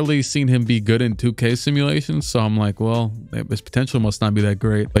rarely seen him be good in 2K simulations. So I'm like, well, his potential must not be that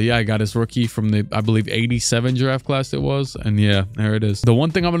great. But yeah, I got his rookie from the, I believe, 87 draft class it was. And yeah, there it is. The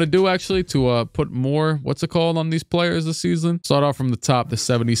one thing I'm going to do actually to put more, what's it called, on these players this season? Start off from the top, the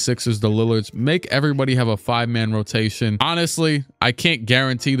 76ers, the Lillards. Make everybody have a 5-man rotation. Honestly, I can't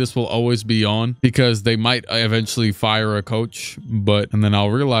guarantee this will always be on because they might eventually fire a coach, and then I'll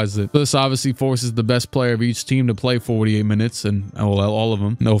realize it. This obviously forces the best player of each team to play 48 minutes, and all of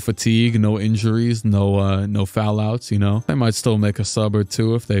them. No fatigue, no injuries, no foul outs, you know. They might still make a sub or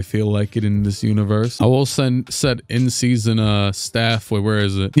two if they feel like it in this universe. I will set in-season staff. Wait, where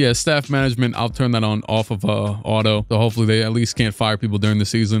is it? Yeah, staff management. I'll turn that on off of auto, so hopefully they at least can't fire people during the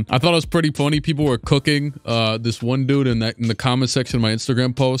season. I thought it was pretty funny. People were cooking this one dude in the comment section of my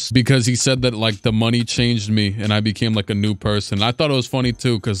Instagram post because he said that like the money changed me and I became like a new person. I thought it was funny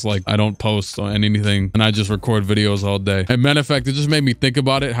too because like I don't post on anything and I just record videos all day. And matter of fact, it just made me think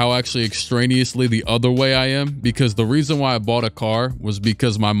about it, how actually extraneously the other way I am, because the reason why I bought a car was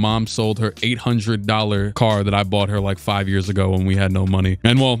because my mom sold her $800 car that I bought her like 5 years ago when we had no money.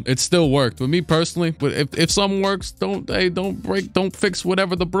 And well, it still worked. But me personally, but if something works, don't fix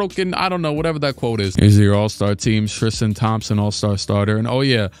whatever the broken, I don't know, whatever that quote is. Here's your all-star teams. Tristan Thompson, all-star starter. And oh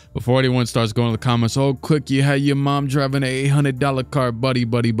yeah, before anyone starts going to the comments, oh, Clique, you had your mom driving an $800 car, buddy,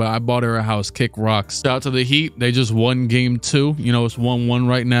 but I bought her a house. Kick rocks. Shout out to the Heat. They just won game 2. You know, it's 1-1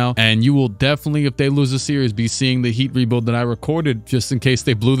 right now. And you will definitely, if they lose the series, be seeing the Heat rebuild that I recorded just in case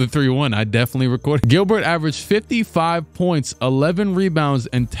they blew the 3-1. I definitely recorded. Gilbert averaged 55 points, 11 rebounds,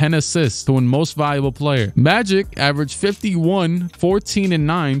 and 10 assists to win most valuable player. Magic averaged 51, 14, and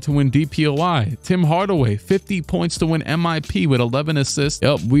 9 to win DPOI. Tim Hardaway, 50 points to win MIP with 11 assists.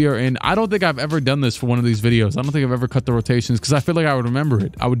 Yep, we are in. I don't think I've ever done this for one of these videos. I don't think I've ever cut the rotations because I feel like I would remember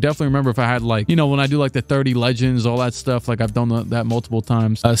it. I would definitely remember if I had, like, you know, when I do like the 30 legends, all that stuff, like I've done that multiple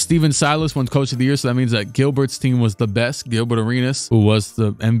times. Steven Silas won coach of the year, so that means that Gilbert's team was the best. Gilbert Arenas, who was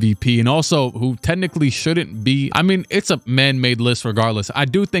the MVP and also who technically shouldn't be, I mean, it's a man-made list regardless. I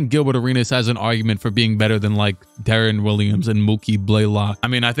do think Gilbert Arenas has an argument for being better than like Darren Williams and Mookie Blaylock. I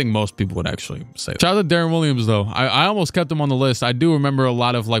mean, I think most people would actually say that. Shout out to Darren Williams though. I almost kept him on the list. I do remember a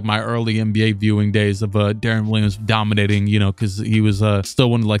lot of like my early NBA viewing days of Darren Williams dominating, you know, because he was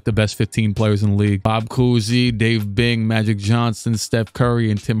still one of like the best 15 players in the league. Bob Cousy, Dave Bing, Magic Johnson, Steph Curry,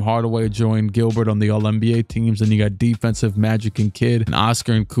 and Tim Hardaway joined Gilbert on the All-NBA teams. And you got defensive Magic and Kidd, and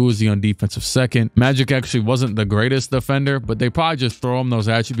Oscar and Cousy on defensive second. Magic actually wasn't the greatest defender, but they probably just throw him those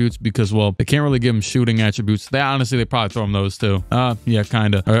attributes because, well, they can't really give him shooting attributes. They probably throw him those too. Yeah,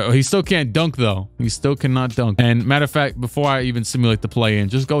 kind of. He still can't dunk though. He still cannot dunk. And matter of fact, before I even simulate the play-in,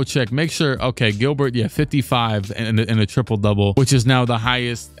 just go check. Make sure, okay, Gilbert, yeah, 55 in a triple-double, which is now the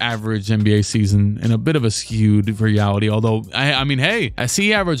highest average NBA season in a bit of a skewed reality. Although, I mean, hey, I see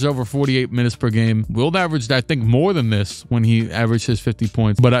he averaged over 48 minutes per game. Wilt averaged, I think, more than this when he averaged his 50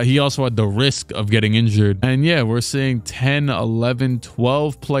 points. But he also had the risk of getting injured. And yeah, we're seeing 10, 11,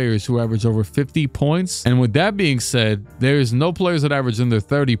 12 players who average over 50 points. And with that being said, there's no players that average under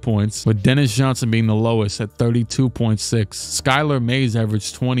 30 points, with Dennis Johnson being the lowest at 32.6. Skylar Mays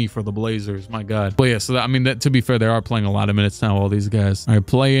averaged 20 for the Blazers. My God. But yeah, so that, I mean, to be fair, they are playing a lot of minutes now, all these guys. All right,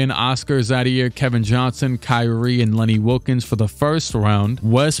 play-in. Oscar's out of here. Kevin Johnson, Kyrie, and Lenny Wilkins for the first round.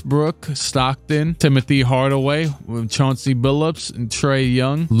 Westbrook, Stockton, Timothy Hardaway, Chauncey Billups, and Trey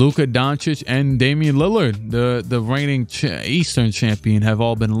Young, Luka Doncic, and Damian Lillard, the reigning Eastern champion, have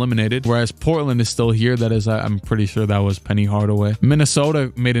all been eliminated, whereas Portland is still here. That is, I'm pretty sure that was Penny Hardaway.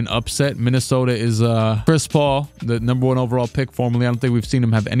 Minnesota made an upset. Minnesota is Chris Paul, the #1 overall pick formerly. I don't think we've seen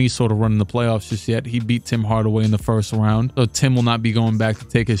him have any sort of run in the playoffs just yet. He beat Tim Hardaway in the first round, so Tim will not be going back to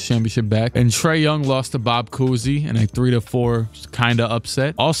take his championship back. And Trey Young lost to Bob Cousy in a 3-4 kind of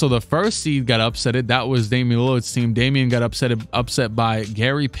upset. Also, the first seed got upsetted. That was Damian Lillard's team. Damian got upset by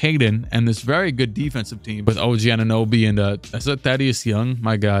Gary Payton and this very good defensive team with OG Anunoby and is that Thaddeus Young?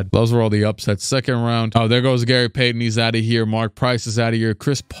 My God, those were all the upsets. Second round. Oh, there goes Gary Payton. He's out of here. Mark Price is out of here.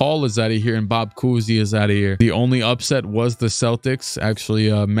 Chris Paul is out of here, and Bob Cousy is out of here. The only upset was the Celtics.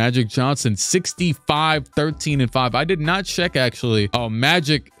 Actually, Magic Johnson 65, 13, and 5. I did not check actually. Oh,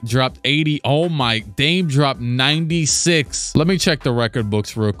 Magic dropped 80. Oh my, Dame dropped 96. Let me check the record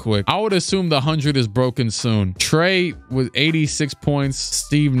books real quick. I would assume the 100 is broken soon. Trey with 86 points.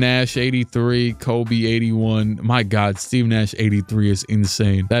 Steve Nash 83, Kobe 81. My God, Steve Nash 83 is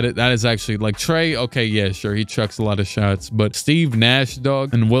insane. That is actually like Trey. Okay, yeah, sure, he chucks a lot of shots, but Steve Nash,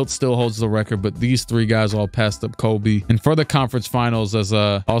 dog, and Wilt still holds the record. But these three guys all passed up Kobe. And for the conference finals, as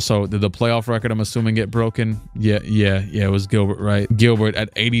also did the playoff record, I'm assuming, get broken? Yeah, it was Gilbert, right? Gilbert at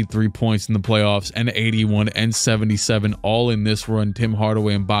 83 points in the playoffs, and 81 and 77 all in this run. Tim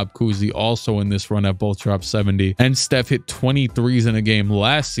Hardaway and Bob Cousy also in this run have both dropped 70. And Steph hit 23s in a game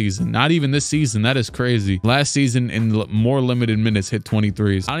last season. Not even this season. That is crazy. Last season in more limited minutes hit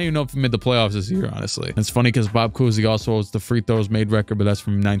 23s. I don't even know if he made the playoffs this year, honestly. It's funny because Bob Cousy also holds the free throws made record, but that's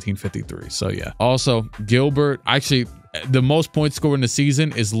from 1953. So yeah. Also, Gilbert, actually, the most points scored in the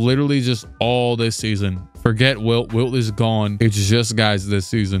season is literally just all this season. Forget Wilt. Wilt is gone. It's just guys this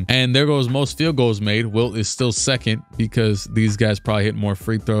season. And there goes most field goals made. Wilt is still second because these guys probably hit more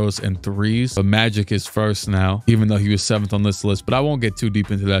free throws and threes. But Magic is first now, even though he was 7th on this list. But I won't get too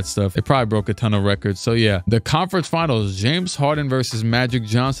deep into that stuff. They probably broke a ton of records. So yeah, the conference finals, James Harden versus Magic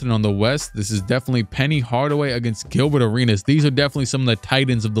Johnson on the West. This is definitely Penny Hardaway against Gilbert Arenas. These are definitely some of the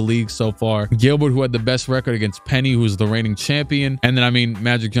titans of the league so far. Gilbert, who had the best record, against Penny, who's the reigning champion. And then, I mean,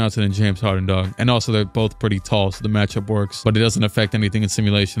 Magic Johnson and James Harden, dog. And also, they're both pretty tall, so the matchup works, but it doesn't affect anything in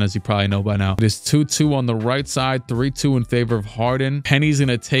simulation, as you probably know by now. It is 2-2 on the right side, 3-2 in favor of Harden. Penny's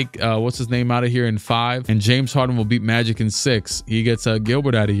gonna take what's his name out of here in 5, and James Harden will beat Magic in 6. He gets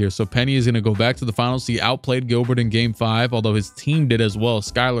Gilbert out of here, so Penny is gonna go back to the finals. He outplayed Gilbert in game 5, although his team did as well.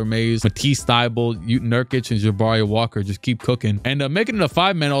 Skylar Mays, Matisse Thybulle, Nurkic, and Jabari Walker just keep cooking. And making it a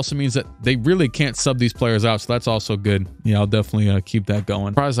 5-man also means that they really can't sub these players out, so that's also good. Yeah, I'll definitely keep that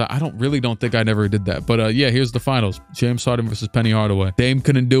going. I don't think I never did that, but yeah, here's the finals. James Harden versus Penny Hardaway. Dame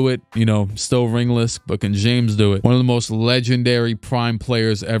couldn't do it, you know, still ringless, but can James do it? One of the most legendary prime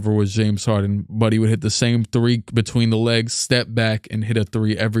players ever was James Harden, but he would hit the same 3 between the legs, step back, and hit a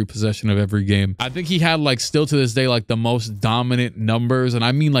 3 every possession of every game. I think he had, like, still to this day, like, the most dominant numbers, and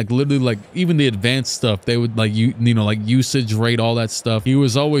I mean, like, literally, like, even the advanced stuff, they would, like, you know, like, usage rate, all that stuff. He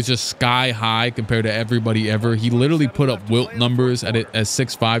was always just sky high compared to everybody ever. He literally put up Wilt numbers at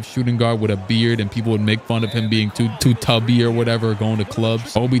 6'5" shooting guard with a beard, and people would make fun of him being too tubby or whatever, going to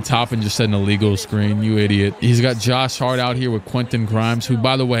clubs. Obi Toppin just said an illegal screen, you idiot. He's got Josh Hart out here with Quentin Grimes, who,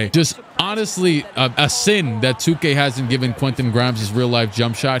 by the way, just honestly a sin that 2K hasn't given Quentin Grimes his real life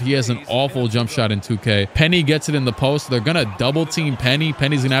jump shot. He has an awful jump shot in 2K. Penny gets it in the post. They're gonna double team Penny.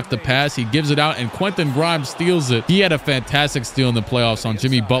 Penny's gonna have to pass. He gives it out, and Quentin Grimes steals it. He had a fantastic steal in the playoffs on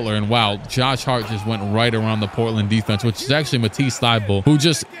Jimmy Butler, and wow, Josh Hart just went right around the Portland defense, which is actually Matisse Thybulle, who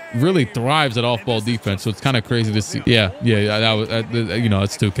just really thrives at off-ball defense. So it's kind of crazy to see. Yeah, that was, you know,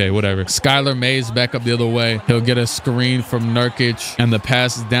 it's 2K, whatever. Skylar Mays back up the other way. He'll get a screen from Nurkic, and the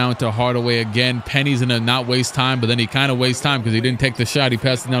pass is down to Hardaway again. Penny's gonna not waste time, but then he kind of wastes time because he didn't take the shot. He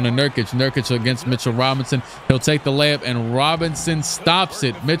passed it down to Nurkic. Nurkic against Mitchell Robinson. He'll take the layup, and Robinson stops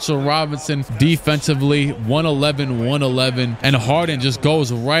it. Mitchell Robinson defensively, 111, and Harden just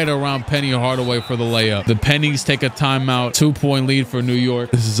goes right around Penny Hardaway for the layup. The Pennies take a timeout. 2-point lead for New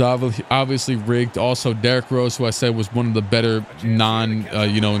York. This is obviously rigged. Also, Derrick Rose, who I said was one of the better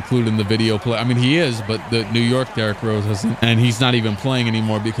included in the video play. I mean, he is, but the New York Derrick Rose isn't, and he's not even playing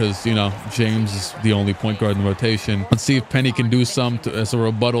anymore because, you know, James is the only point guard in the rotation. Let's see if Penny can do some as a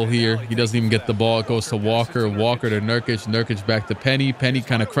rebuttal here. He doesn't even get the ball. It goes to Walker. Walker to Nurkic. Nurkic back to Penny. Penny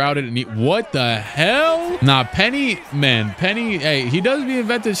kind of crowded, and what the hell? Nah, Penny, man, Penny, hey, he does be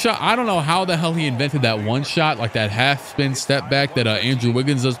invented shot. I don't know how the hell he invented that one shot, like that half spin step back that Andrew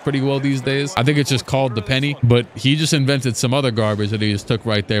Wiggins does pretty well these days. I think it's just called the Penny, but he just invented some other garbage that he just took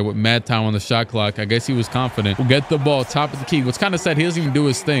right there with mad time on the shot clock. I guess he was confident. We'll get the ball top of the key. What's kind of sad, he doesn't even do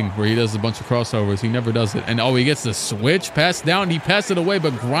his thing where he does a bunch of crossovers. He never does it. And oh, he gets the switch pass down. He passed it away,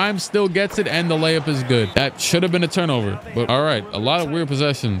 but Grimes still gets it, and the layup is good. That should have been a turnover, but all right. A lot of weird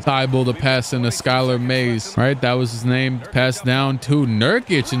possessions. Thybulle to pass into Skylar Mays. All right, that was his name. Pass down to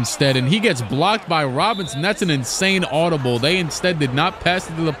Nurkic instead, and he gets blocked by Robinson. That's an insane audible. They instead did not pass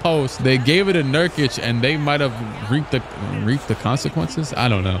it to the post. They gave it to Nurkic, and they might have reaped the consequences. I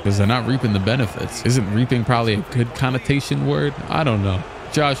don't know, because they're not reaping the benefits. Isn't reaping probably a good connotation word? I don't know.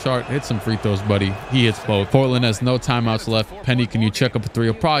 Josh Hart hit some free throws, buddy. He hits both. Portland has no timeouts left. Penny, can you check up a 3?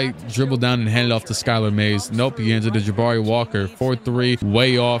 He'll probably dribble down and hand it off to Skylar Mays. Nope, he hands it to Jabari Walker. 4-3,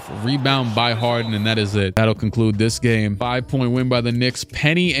 way off. Rebound by Harden, and that is it. That'll conclude this game. 5-point win by the Knicks.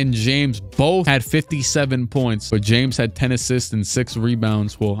 Penny and James both had 57 points, but James had 10 assists and 6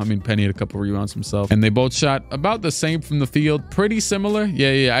 rebounds. Well, I mean, Penny had a couple rebounds himself, and they both shot about the same from the field. Pretty similar.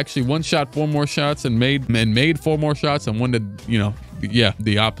 Yeah. Actually, one shot 4 more shots and made 4 more shots, and one did, you know, yeah,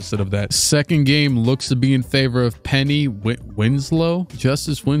 the opposite of that. Second game looks to be in favor of Penny Winslow.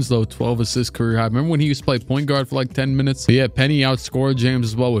 Justice Winslow, 12 assists career high. Remember when he used to play point guard for like 10 minutes? But yeah, Penny outscored James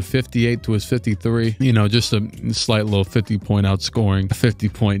as well with 58 to his 53. You know, just a slight little 50-point outscoring,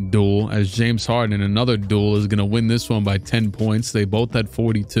 50-point duel, as James Harden in another duel is going to win this one by 10 points. They both had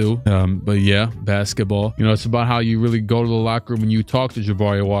 42. But yeah, basketball. You know, it's about how you really go to the locker room and you talk to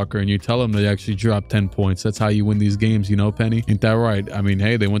Jabari Walker and you tell him they actually dropped 10 points. That's how you win these games, you know, Penny? Ain't that right? I mean,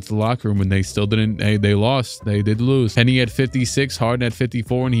 hey, they went to the locker room and they still didn't, hey, they lost. They did lose. Penny had 56, Harden had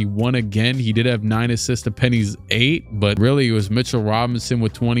 54, and he won again. He did have 9 assists to Penny's 8, but really it was Mitchell Robinson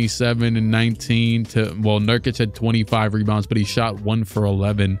with 27 and 19 to, well, Nurkic had 25 rebounds, but he shot 1 for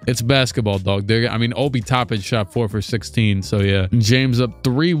 11. It's basketball, dog. I mean, Obi Toppin shot 4 for 16. So yeah, James up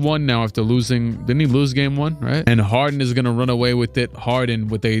 3-1 now after losing. Didn't he lose game 1, right? And Harden is going to run away with it. Harden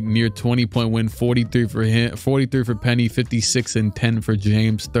with a near 20-point win, 43 for him, 43 for Penny, 56 and 10 for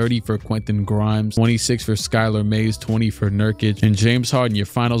James, 30 for Quentin Grimes, 26 for Skylar Mays, 20 for Nurkic. And James Harden, your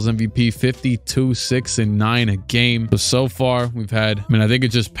finals MVP, 52, 6 and 9 a game. So far we've had, I mean, I think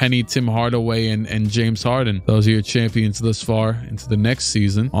it's just Penny, Tim Hardaway, and James Harden. Those are your champions thus far into the next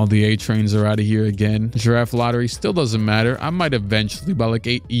season. All the A trains are out of here again. Draft lottery still doesn't matter. I might eventually, by like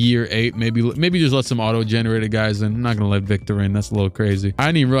year 8, maybe just let some auto-generated guys in. I'm not gonna let Victor in. That's a little crazy. I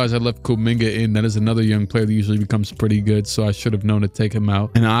didn't even realize I left Kuminga in. That is another young player that usually becomes pretty good, so I should have known to take him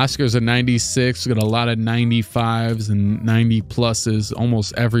out. And Oscar's a 96. We got a lot of 95s and 90 pluses.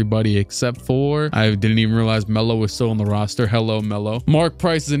 Almost everybody except for, I didn't even realize Melo was still on the roster. Hello, Melo. Mark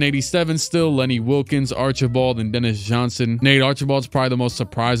Price is an 87 still. Lenny Wilkins, Archibald, and Dennis Johnson. Nate Archibald's probably the most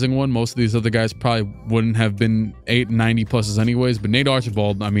surprising one. Most of these other guys probably wouldn't have been 90 pluses anyways, but Nate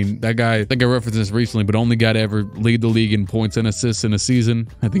Archibald, I mean, that guy, I think I referenced this recently, but only guy to ever lead the league in points and assists in a season.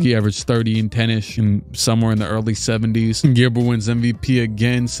 I think he averaged 30 and 10-ish and somewhere in the early 70s. Gilbert wins MVP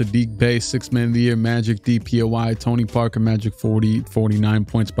again. Sadiq Bey, 6th man of the year. Magic DPOI. Tony Parker, Magic 49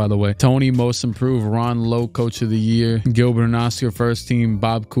 points, by the way. Tony, most improved. Ron Lowe, coach of the year. Gilbert and Oscar, first team.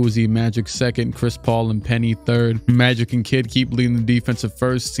 Bob Cousy, Magic, second. Chris Paul and Penny, third. Magic and Kidd keep leading the defensive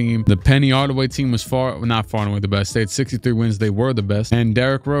first team. The Penny Hardaway team was not far and away the best. They had 63 wins. They were the best. And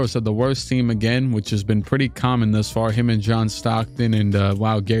Derrick Rose had the worst team again, which has been pretty common thus far. Him and John Stockton and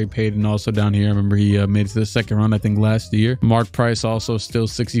wow, Gary Payton also down here. I remember he made it to the second round, I think, last year. Mark Price also still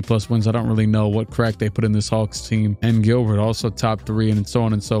 60 plus wins. I don't really know what crack they put in this Hawks team. And Gilbert also top 3 and so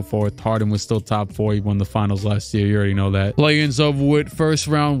on and so forth. Harden was still top 4. He won the finals last year. You already know that. Play-ins over with. First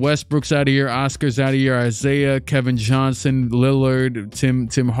round, Westbrook's out of here. Oscar's out of here. Isaiah, Kevin Johnson, Lillard,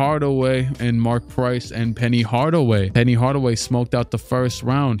 Tim Hardaway, and Mark Price and Penny Hardaway. Penny Hardaway smoked out the first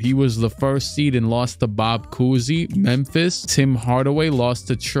round. He was the first seed and lost to Bob Cousy. Memphis. Tim Hardaway lost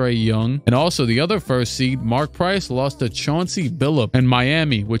to Trae Young. And also the other first seed, Mark Price, lost to Chauncey Billups. And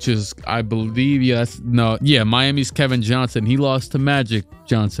Miami, which is, I believe, Miami's Kevin Johnson. He lost to Magic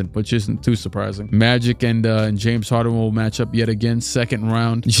Johnson, which isn't too surprising. Magic and James Harden will match up yet again. Second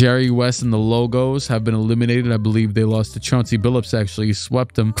round. Jerry West and the Logos have been eliminated. I believe they lost to Chauncey Billups, actually. He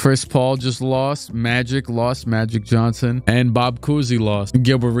swept them. Chris Paul just lost. Magic lost. Magic Johnson. And Bob Cousy lost.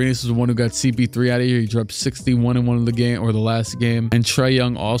 Gilbert Arenas is the one who got CP3 out of here. He dropped 61 in one of the game, or the last game. And Trae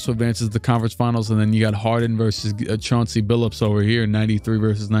Young also advances the conference finals. And then you got Harden versus Chauncey Billups over here. 93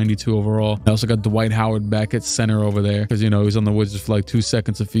 versus 92 overall. I also got Dwight Howard back at center over there, because, you know, he was on the Wizards for like 2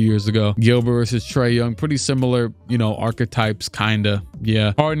 seconds a few years ago. Gilbert versus Trae Young. Pretty similar, you know, archetypes, kinda.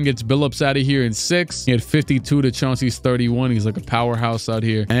 Yeah. Harden gets Billups out of here in 6. He had 52 to Chauncey's 31. He's like a powerhouse out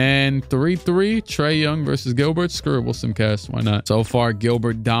here. And 3-3, Trae Young versus Gilbert. Screw it, we'll simcast. Why not? So far,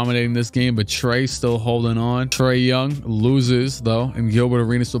 Gilbert dominating this game, but Trae still holding on. Trae Young loses, though, and Gilbert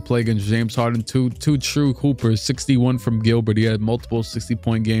Arenas will play against James Harden. Two true hoopers. 61 from Gilbert. He had multiple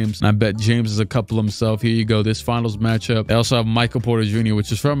 60-point games, and I bet James is a couple himself. Here you go. This finals matchup. They also have Michael Porter Jr.,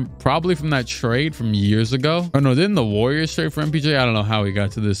 which is probably from that trade from years ago. Oh no, didn't the Warriors trade for MPJ? I don't know how he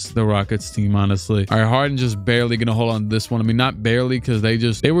got to the Rockets team, honestly. All right, Harden just barely gonna hold on to this one. I mean, not barely, because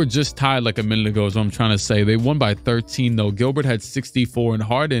they were just tied like a minute ago, is what I'm trying to say. They won by 13 though. Gilbert had 64, and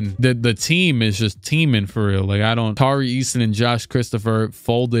Harden, the team is just teaming for real. Like, Tari Eason and Josh Christopher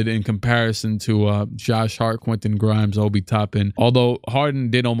folded in comparison to Josh Hart, Quentin Grimes, Obi Toppin. Although Harden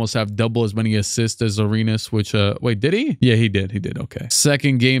did almost have double as many assists as Arenas, which wait, did he? Yeah, he did. Okay.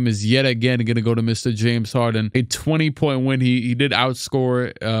 Second game is yet again gonna go to Mr. James Harden. A 20-point win. He did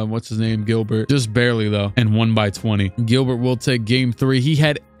outscore what's his name, Gilbert, just barely though, and won by 20. Gilbert will take game 3. He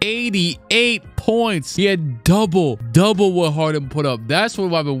had 88 points. He had double what Harden put up. That's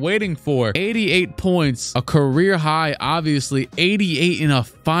what I've been waiting for. 88 points, a career high, obviously. 88 in a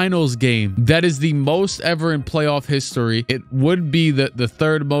finals game. That is the most ever in playoff history. It would be the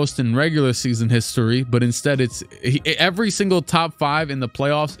third most in regular season history, but instead every single top 5 in the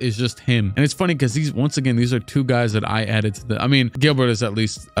playoffs is just him. And it's funny because once again, these are 2 guys that I added to I mean, Gilbert is at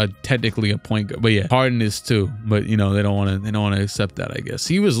least technically a point guard, but yeah, Harden is too. But you know, they don't want to accept that, I guess.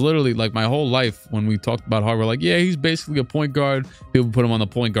 He was literally like my whole life when we talked about Harden, we're like, yeah, he's basically a point guard. People put him on the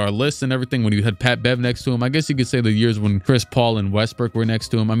point guard list and everything. When you had Pat Bev next to him, I guess you could say the years when Chris Paul and Westbrook were next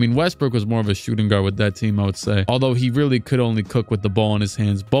to him. I mean, Westbrook was more of a shooting guard with that team, I would say. Although he really could only cook with the ball in his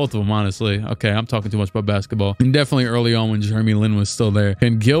hands. Both of them, honestly. Okay, I'm talking too much about basketball. And definitely early on when Jeremy Lin was still there.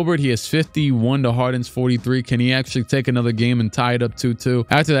 And Gilbert, he has 51 to Harden's 43. Can he actually take another game and tie it up 2-2?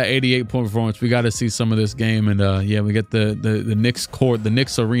 After that 88-point performance, we got to see some of this game. And yeah, we get the Knicks court, the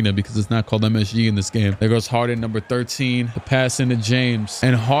Knicks arena, because it's not called MSG in this game. There goes Harden, number 13. The pass into James.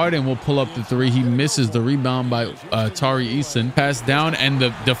 And Harden will pull up the 3. He misses. The rebound by Tari Eason. Pass down, and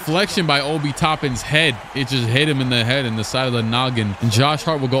the deflection by Obi Toppin's head. It just hit him in the head and the side of the noggin. And Josh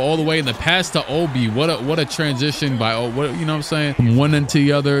Hart will go all the way. And the pass to Obi. What a transition by you know what I'm saying? From one end to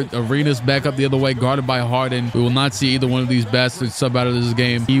the other. Arenas back up the other way, guarded by Harden. We will not see either one of these bastards sub out of this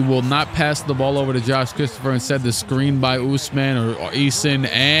game. He will not pass the ball over to Josh Christopher. Instead, the screen by Usman or Eason,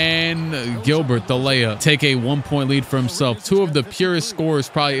 and Gilbert, the layup, take a 1-point lead for himself. 2 of the purest scorers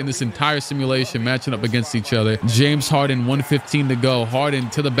probably in this entire simulation matching up against each other. James Harden, 1:15 to go. Harden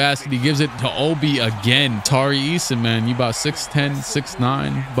to the basket. He gives it to Obi again. Tari Eason, man, you about 6'10",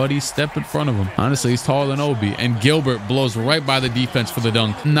 6'9", buddy. Step in front of him. Honestly, he's taller than Obi. And Gilbert blows right by the defense for the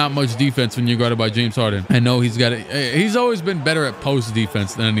dunk. Not much defense when you're guarded by James Harden. I know he's got it. He's always been better at post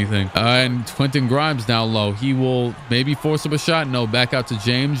defense than anything. And Quentin Grimes down low. He will maybe force up a shot. No, back out to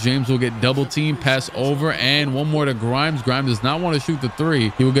James. James will get double team, pass over, and one more to Grimes. Grimes does not want to shoot the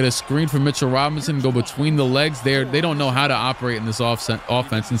 3. He will get a screen from Mitchell Robinson, go between the legs. They don't know how to operate in this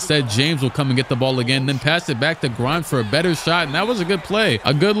offense. Instead, James will come and get the ball again, then pass it back to Grimes for a better shot. And that was a good play.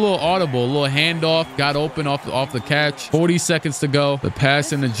 A good little audible, a little handoff, got open off the catch. 40 seconds to go. The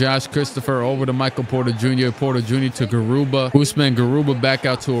pass into Josh Christopher over to Michael Porter Jr. Porter Jr. to Garuba. Usman Garuba back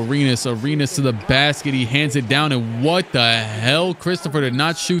out to Arenas. Arenas to the basket. He hands it down, and what the hell? Christopher did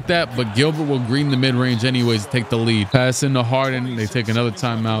not shoot that, but Gilbert will green the mid-range anyways to take the lead. Pass into Harden. They take another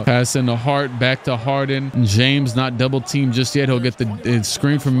timeout. Pass into Hart. Back to Harden. James not double teamed just yet. He'll get the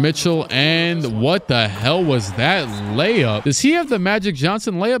screen from Mitchell. And what the hell was that layup? Does he have the Magic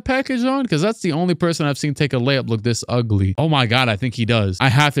Johnson layup package on? Because that's the only person I've seen take a layup look this ugly. Oh my God, I think he does. I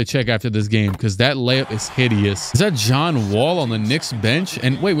have to check after this game because that layup is hideous. Is that John Wall on the Knicks bench?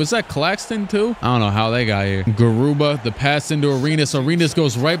 And wait, was that Claxton too? I don't know how they got here. Garuba, the pass into Arenas. Arenas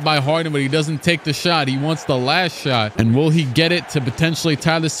goes right by Harden, but he doesn't take the shot. He wants the last shot. And will he get it to potentially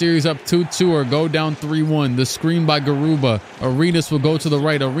tie the series up 2-2 or go down 3-1? The screen by Garuba. Arenas will go to the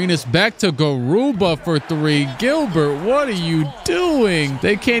right. Arenas back to Garuba for 3. Gilbert, what are you doing?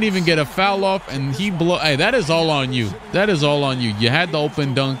 They can't even get a foul off, and he blow. Hey, that is all on you. That is all on you. You had the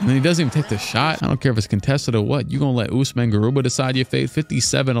open dunk, and he doesn't even take the shot. I don't care if it's contested or what. You're going to let Usman Garuba decide your fate.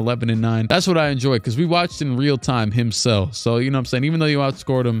 57, 11, and 9. That's what I enjoy because we watched in real time him sell. So, you know what I'm saying? Even though you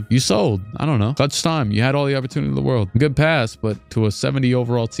outscored him, you sold. I don't know. Clutch time. You had all the opportunity in the world. Good pass, but to a 70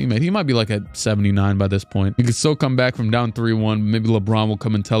 overall teammate. He might be like at 79 by this point. He could still come back from down 3-1. Maybe LeBron will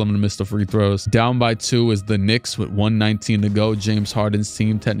come and tell him to miss the free throws. Down by 2 is the Knicks with 1:19 to go. James Harden's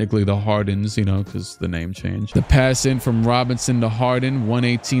team. Technically the Hardens, you know, because the name changed. The pass in from Robinson to Harden.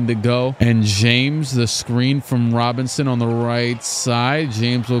 1:18 to go. And James, the screen from Robinson on the right side.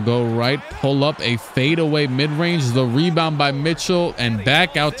 James will go right. Pull up a fadeaway mid-range. The rebound by Mitchell and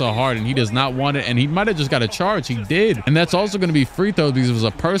back out to Harden. He does not want it. And he might have just got a charge. He did. And that's also going to be free throws because it was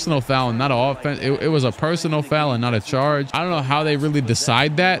a personal foul and not an offense. It was a personal foul and not a charge. I don't know how they really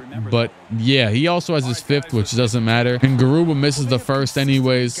decide that, but yeah, he also has his 5th, which doesn't matter. And Garuba misses the first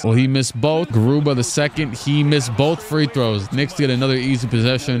anyways. Well, he missed both. Garuba the second. He missed both free throws. Knicks get another easy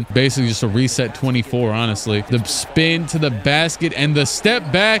possession. Basically just a reset 24, honestly. The spin to the basket and the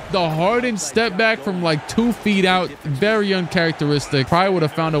step back. The Harden step back from like 2 feet out. Very uncharacteristic. Probably would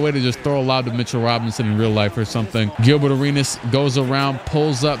have found a way to just throw a lob to Mitchell Robinson in real life or something. Gilbert Arenas goes around,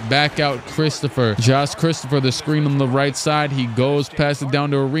 pulls up, back out Christopher. Josh Christopher, the screen on the right side. He goes, pass it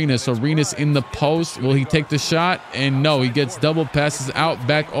down to Arenas. Arenas in the post. Will he take the shot? And no, he gets double passes out,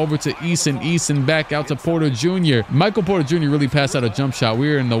 back over to Eason. Eason back out to Porter Jr. Michael Porter Jr. really passed out a jump shot. We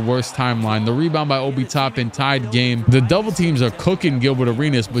were in the worst timeline. The rebound by Obi Toppin, tied game. The double teams are cooking Gilbert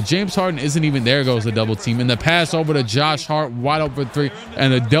Arenas, but James Harden isn't even there. Goes the double team. And the pass over to Josh Hart, wide open for three,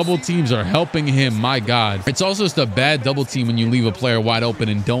 and the double teams are helping him. My God. It's also just a bad double team when you leave a player wide open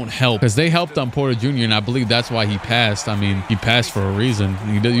and don't help, because they helped on Porter Jr., and I believe that's why he passed. I mean, he passed for a reason.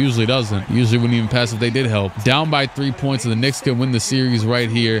 He usually doesn't. He usually wouldn't even pass if they did help. Down by 3 points, and the Knicks can win the series right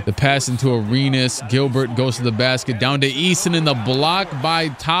here. The pass into Arenas. Gilbert goes to the basket. Down to Easton in the block by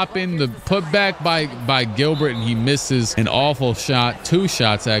Toppin. The putback by Gilbert, and he misses an awful shot. 2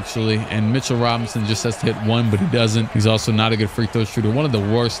 shots, actually, and Mitchell Robinson just has to hit 1, but he doesn't. He's also not a good free throw shooter. One of the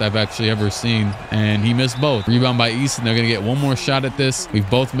worst I've actually ever seen, and he missed both. Rebound by Easton. They're going to get one more shot at this. We've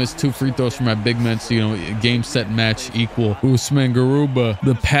both missed 2 free throws from our big men, so, you know, game, set, match equal. Usman Garuba.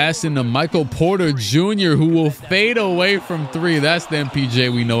 The pass into Michael Porter Jr., who will fade away from 3. That's the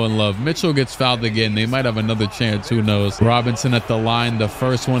MPJ we know and love. Mitchell gets fouled again. They might have another chance. Who knows? Robinson at the line. The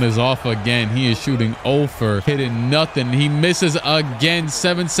first one is off again. He is shooting 0 for, hitting nothing. He misses again.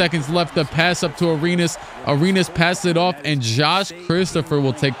 7 seconds left. The pass up to Arenas. Arenas passed it off, and Josh Christopher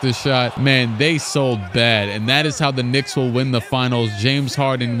will take the shot. Man, they sold bad, and that is how the Knicks will win the finals. James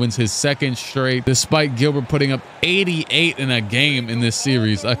Harden wins his 2nd straight, despite Gilbert putting up 88 in a game in this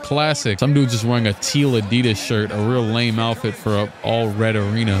series. A classic. Some dude just wearing a teal Adidas shirt, a real lame outfit for an all-red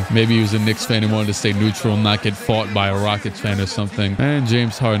arena. Maybe he was a Knicks fan and wanted to stay neutral and not get fought by a Rockets fan or something. And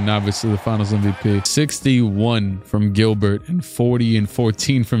James Harden, obviously the finals MVP. 61 from Gilbert and 40 and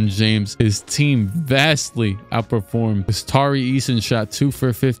 14 from James. His team vastly outperformed. His Tari Eason shot 2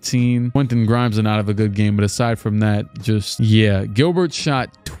 for 15. Quentin Grimes did not have a good game, but aside from that, just, yeah. Gilbert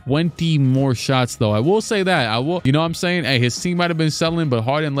shot 20 more shots, though. I will say that. You know what I'm saying? Hey, his team might have been settling, but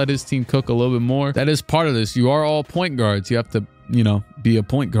Harden let his team cook a little bit more. That is part of this. You are all point guards. You have to, you know, be a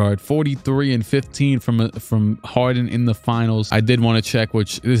point guard. 43 and 15 from Harden in the finals. I did want to check,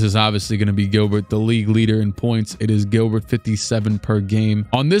 which this is obviously going to be Gilbert, the league leader in points. It is Gilbert, 57 per game.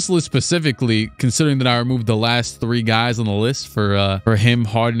 On this list specifically, considering that I removed the last 3 guys on the list for him,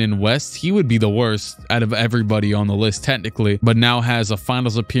 Harden, and West, he would be the worst out of everybody on the list technically, but now has a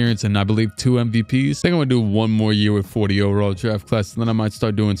finals appearance and I believe 2 MVPs. I think I'm going to do 1 more year with 40 overall draft class, and then I might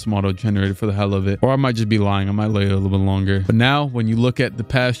start doing some auto-generated for the hell of it, or I might just be lying. I might lay it a little bit longer. But now, when you look at the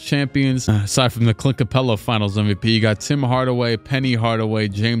past champions, aside from the Clint Capella finals MVP, you got Tim Hardaway, Penny Hardaway,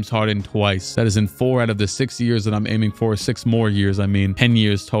 James Harden twice. That is in 4 out of the 6 years that I'm aiming for. 6 more years, I mean, 10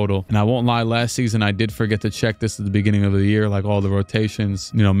 years total. And I won't lie, last season I did forget to check this at the beginning of the year, like all the rotations,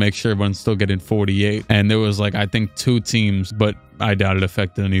 you know, make sure everyone's still getting 48. And there was like, I think 2 teams, but I doubt it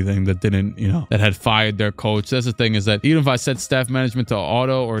affected anything, that didn't, you know, that had fired their coach. That's the thing, is that even if I set staff management to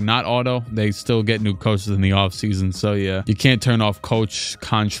auto or not auto, they still get new coaches in the offseason. So yeah, you can't turn off coach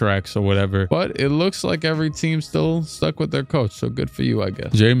contracts or whatever. But it looks like every team still stuck with their coach. So good for you, I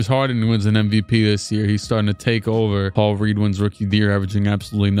guess. James Harden wins an MVP this year. He's starting to take over. Paul Reed wins Rookie of the Year, averaging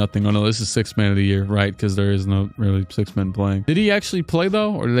absolutely nothing. Oh no, this is 6th man of the year, right? Because there is no really 6 men playing. Did he actually play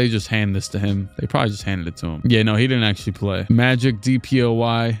though? Or did they just hand this to him? They probably just handed it to him. Yeah, no, he didn't actually play. Magic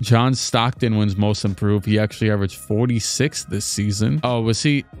DPOY. John Stockton wins Most Improved. He actually averaged 46 this season. Oh, was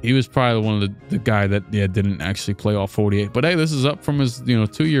he? He was probably one of the guy that, yeah, didn't actually play all 48. But hey, this is up from his, you know,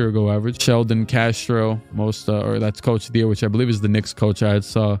 2-year ago average. Sheldon Castro, or that's coach of the year, which I believe is the Knicks coach I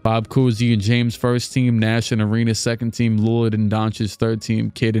saw. Bob Cousy and James 1st team. Nash and Arena 2nd team. Lillard and Doncic 3rd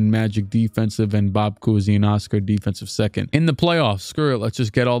team. Kid and Magic defensive, and Bob Cousy and Oscar defensive 2nd. In the playoffs, screw it. Let's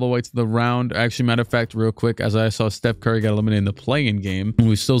just get all the way to the round. Actually, matter of fact, real quick, as I saw Steph Curry got eliminated in the play-in game, and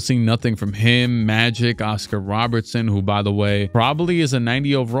we've still seen nothing from him. Magic, Oscar Robertson, who by the way probably is a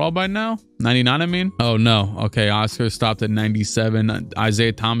 90 overall by now. 99, I mean. Oh no, okay, Oscar stopped at 97.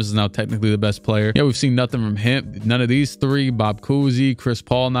 Isaiah Thomas is now technically the best player. Yeah, we've seen nothing from him. None of these 3. Bob Cousy, Chris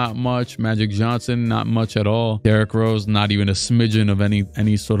Paul, not much. Magic Johnson, not much at all. Derrick Rose, not even a smidgen of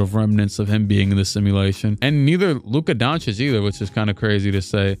any sort of remnants of him being in the simulation. And neither Luka Doncic either, which is kind of crazy to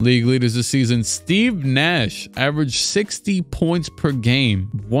say. League leaders this season, Steve Nash averaged 60 points per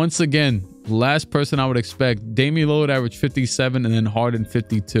game. Once again, last person I would expect. Damian Lillard averaged 57, and then Harden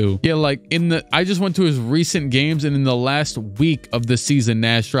 52. Yeah, like I just went to his recent games, and in the last week of the season,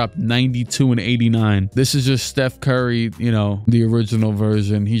 Nash dropped 92 and 89. This is just Steph Curry, you know, the original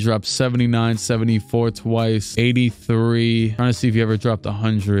version. He dropped 79, 74 twice, 83. Trying to see if he ever dropped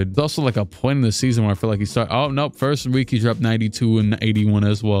 100. It's also like a point in the season where I feel like he started. Oh, nope. First week, he dropped 92 and 81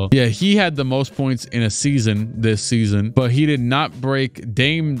 as well. Yeah, he had the most points in a season this season, but he did not break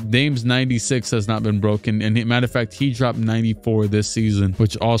Dame's 90 96 has not been broken. And matter of fact, he dropped 94 this season,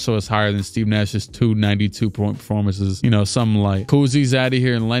 which also is higher than Steve Nash's 292-point performances. You know, something like Kuzi's out of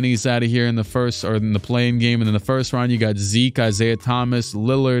here and Lenny's out of here in the first, or in the playing game. And in the first round, you got Zeke, Isaiah Thomas,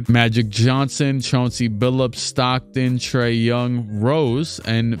 Lillard, Magic Johnson, Chauncey Billups, Stockton, Trey Young, Rose,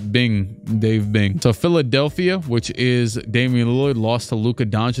 and Dave Bing. So Philadelphia, which is Damian Lillard, lost to Luka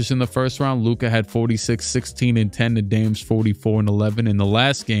Doncic in the first round. Luka had 46, 16, and 10 to Dame's 44 and 11 in the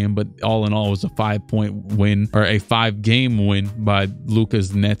last game, but all in all, it was a 5-point win, or a 5-game win by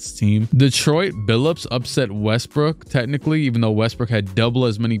Luka's Nets team. Detroit, Billups upset Westbrook, technically, even though Westbrook had double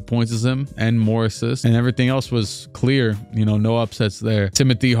as many points as him and more assists, and everything else was clear. You know, no upsets there.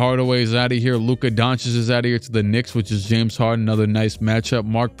 Timothy Hardaway is out of here. Luka Doncic is out of here to the Knicks, which is James Harden. Another nice matchup.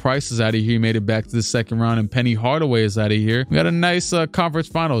 Mark Price is out of here. He made it back to the second round, and Penny Hardaway is out of here. We got a nice conference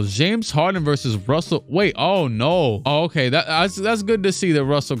finals. James Harden versus Russell. Wait, oh no. Oh, okay, that's good to see that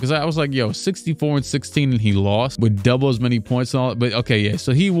Russell, because I was like, yo, 64 and 16, and he lost with double as many points and all. But okay, yeah.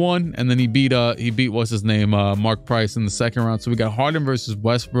 So he won, and then he beat what's his name, Mark Price in the second round. So we got Harden versus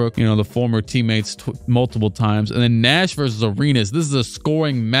Westbrook. You know, the former teammates multiple times, and then Nash versus Arenas. This is a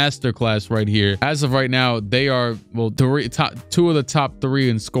scoring masterclass right here. As of right now, they are, well, two of the top 3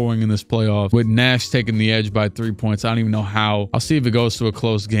 in scoring in this playoff, with Nash taking the edge by 3 points. I don't even know how. I'll see if it goes to a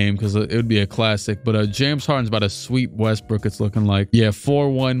close game, because it would be a classic. But James Harden's about to sweep Westbrook, it's looking like. Yeah,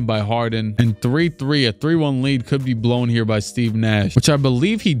 4-1 by Harden, and 3-3. A 3-1 lead could be blown here by Steve Nash, which I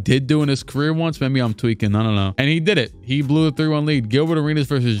believe he did do in his career once. Maybe I'm tweaking, I don't know. And he did it. He blew a 3-1 lead. Gilbert Arenas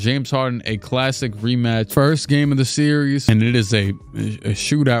versus James Harden, a classic rematch. First game of the series, and it is a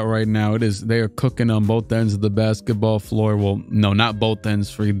shootout right now. They are cooking on both ends of the basketball floor. Well, no, not both ends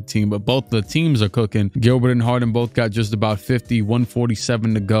for either team, but both the teams are cooking. Gilbert and Harden both got just about 50,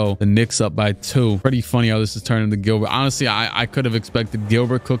 147 to go. The Knicks up by 2. Pretty funny how this is turning to Gilbert. Honestly, I could have expected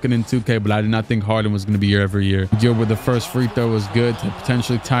Gilbert cooking in 2K, but I did not think Harden was going to be here every year. Gilbert, the first free throw was good to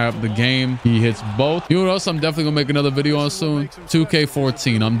potentially tie up the game. He hits both. You know what else I'm definitely gonna make another video on soon?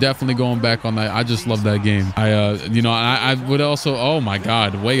 2K14. I'm definitely going back on that. I just love that game. I would also, oh my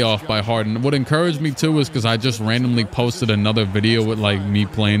god, way off by Harden. What encouraged me too is because I just randomly posted another video with like me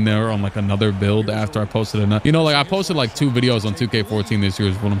playing there on like another build after I posted another. You know, like I posted like 2 videos on 2K14 this year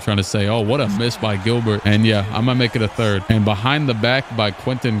is what I'm trying to say. Oh, what a miss by Gilbert. And yeah, I'm gonna make it a third. And behind the back by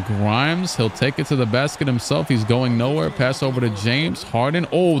Quentin Grimes. He'll take it to the basket himself. He's going nowhere. Pass over to James Harden.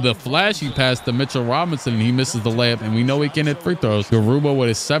 Oh, the flashy pass to Mitchell Robinson, and he misses the layup, and we know he can hit free throws. Garuba with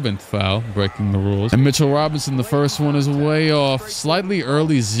his 7th foul, breaking the rules. And Mitchell Robinson, the first one is way off. Slightly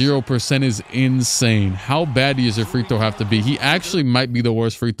early 0% is insane. How bad does your free throw have to be? He actually might be the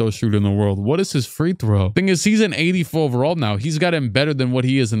worst free throw shooter in the world. What is his free throw? Thing is, he's an 84 overall now. He's got him better than what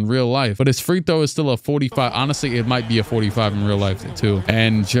he is in real life, but his free throw is still a 45. Honestly, it might be a 45 in real life too.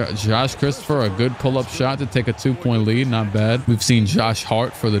 And Josh Christopher, a good pull-up shot to take a 2-point lead. Not bad. We've seen Josh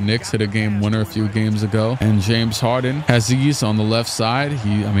Hart for the Knicks hit a game winner a few games ago. And James Harden has ease on the left side.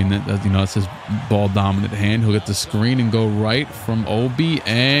 That's his ball dominant hand. He'll get the screen and go right from Obi,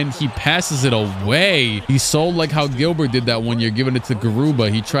 and he passes it away. He sold like how Gilbert did that one year, giving it to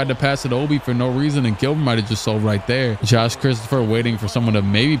Garuba. He tried to pass it to Obi for no reason, and Gilbert might have just sold right there. Josh Christopher waiting for someone to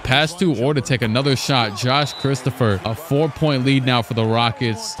maybe pass to or to take another shot. Josh Christopher, a 4-point lead now for the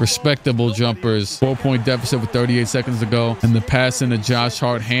Rockets. Respectable jumpers. 4-point deficit with 38 seconds to go. And the pass into Josh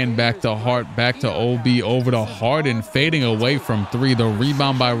Hart, hand back to Hart, back to Obi, over to Harden, fading away from 3. The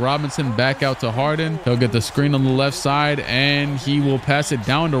rebound by Robinson, back out to Harden. He'll get the screen on the left side, and he will pass it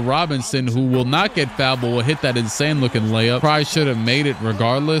down to Robinson, who will not get fouled, but will hit that insane looking layup. Probably should have made it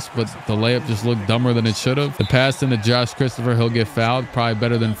regardless, but the layup just looked dumber than it should have. The pass into Josh Christopher, he'll get fouled. Probably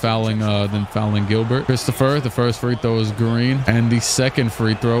better than fouling Gilbert. Christopher, the first free throw is green, and the second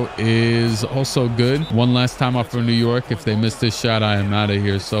free throw is also good. One last time off for New York. If they miss this shot, I am out of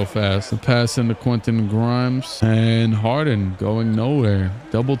here so fast. The pass into Quentin Grimes, and Harden going nowhere.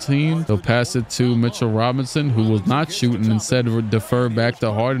 Double team. They'll pass it to Mitchell Robinson, who was not shooting. Instead, defer back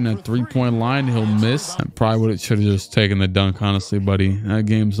to Harden at 3-point line. He'll miss. I probably should have just taken the dunk, honestly, buddy. That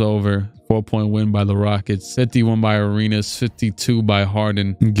game's over. 4-point win by the Rockets. 51 by Arenas, 52 by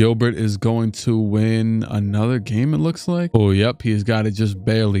Harden. Gilbert is going to win another game, it looks like. Oh, yep. He's got it just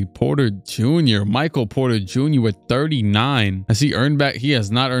barely. Porter Jr. Michael Porter Jr. with 39. Has he earned back? He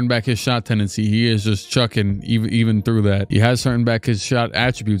has not earned back his shot tendency. He is just chucking even through that. He has earned back his shot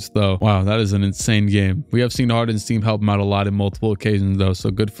attributes, though. Wow, that is an insane game. We have seen Harden's team help him out a lot in multiple occasions, though,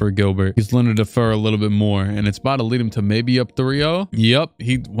 so good for Gilbert. He's learned to defer a little bit more, and it's about to lead him to maybe up 3-0. Yep.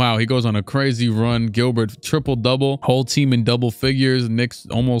 He goes on a a crazy run. Gilbert triple-double, whole team in double figures. Knicks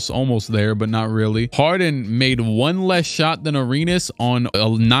almost there, but not really. Harden made one less shot than Arenas on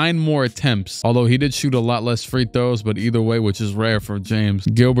 9 more attempts, although he did shoot a lot less free throws, but either way, which is rare for James.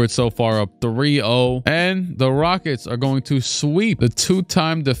 Gilbert so far up 3-0, and the Rockets are going to sweep the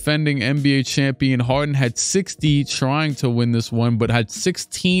 2-time defending NBA champion. Harden had 60 trying to win this one, but had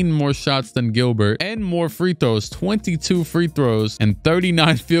 16 more shots than Gilbert and more free throws, 22 free throws and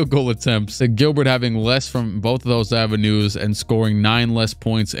 39 field goal attempts. Gilbert having less from both of those avenues and scoring 9 less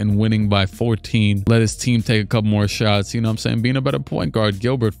points and winning by 14. Let his team take a couple more shots. You know what I'm saying? Being a better point guard.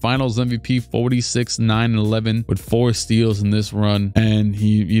 Gilbert, finals MVP, 46, 9, and 11 with 4 steals in this run. And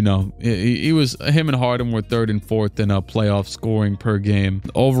he was, him and Harden were 3rd and 4th in a playoff scoring per game.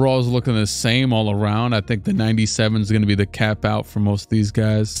 Overall is looking the same all around. I think the 97 is going to be the cap out for most of these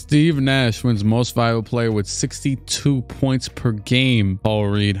guys. Steve Nash wins most valuable player with 62 points per game. Paul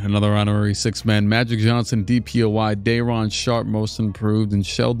Reed, another honorary 6-man. Magic Johnson, DPOY. Day'Ron Sharpe, most improved. And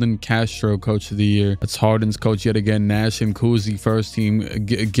Sheldon Castro, coach of the year. That's Harden's coach yet again. Nash and Kuzi, first team.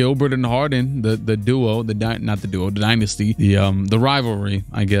 Gilbert and Harden, the duo, the dynasty, the rivalry,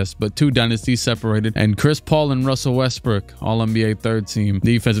 I guess, but 2 dynasties separated. And Chris Paul and Russell Westbrook, all NBA 3rd team.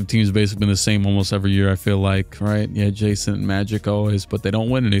 The defensive team's basically been the same almost every year, I feel like, right? Yeah, Jason and Magic always, but they don't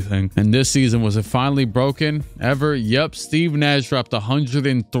win anything. And this season, was it finally broken ever? Yep. Steve Nash dropped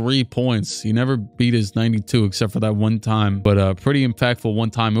 103 points. He never beat his 92 except for that one time, but pretty impactful one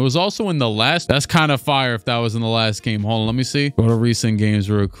time. It was also in the last, that's kind of fire if that was in the last game. Hold on, let me see. Go to recent games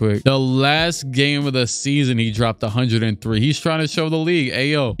real quick. The last game of the season, he dropped 103. He's trying to show the league,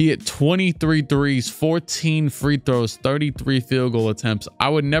 ayo, he hit 23 threes, 14 free throws, 33 field goal attempts. I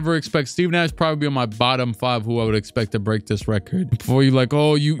would never expect Steve Nash probably be on my bottom 5 who I would expect to break this record. Before you like,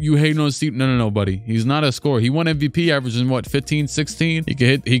 oh, you hating on Steve? No, buddy. He's not a scorer. He won MVP averaging what, 15, 16? He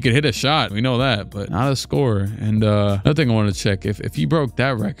could hit a shot. We know that, but not a scorer. And another thing I want to check, if he broke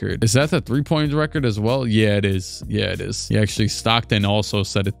that record, is that the 3-point record as well? Yeah, it is. Yeah, it is. He actually, Stockton also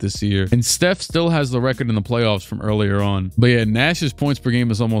set it this year. And Steph still has the record in the playoffs from earlier on. But yeah, Nash's points per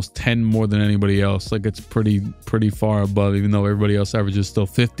game is almost 10 more than anybody else. Like, it's pretty far above, even though everybody else averages still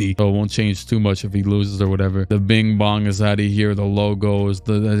 50. So it won't change too much if he loses or whatever. The Bing Bong is out of here. The logos,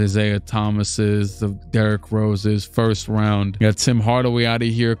 the Isaiah Thomases, the Derrick Roses, first round. You got Tim Hardaway out of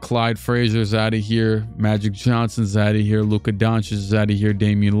here. Clyde Frazier's out of here. Magic Johnson's out of here. Luka Doncic is out of here.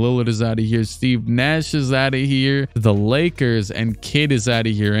 Damian Lillard is out of here. Steve Nash is out of here. The Lakers and Kidd is out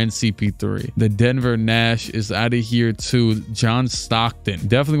of here. And CP3. The Denver Nash is out of here too. John Stockton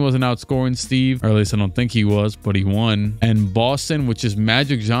definitely wasn't outscoring Steve, or at least I don't think he was, but he won. And Boston, which is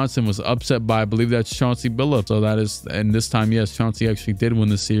Magic Johnson, was upset by, I believe that's Chauncey Billups. So that is, and this time, yes, Chauncey actually did win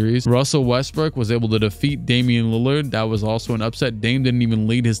the series. Russell Westbrook was able to defeat Damian Lillard. That was also an upset. Dame didn't even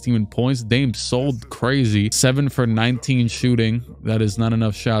lead his team in points. Dame sold crazy. 7 for 19 shooting. That is not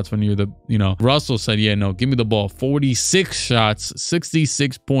enough shots when you're the, Russell said, yeah, no, give me the ball. 46 shots,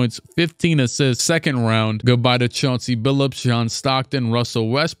 66 points, 15 assists. Second round, goodbye to Chauncey Billups, John Stockton, Russell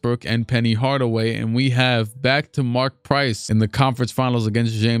Westbrook, and Penny Hardaway. And we have back to Mark Price in the conference finals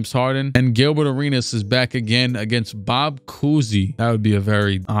against James Harden. And Gilbert Arenas is back again against Bob Cousy. That would be a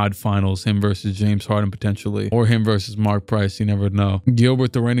very odd finals, him versus James Harden potentially, or him versus Mark Price. You never know.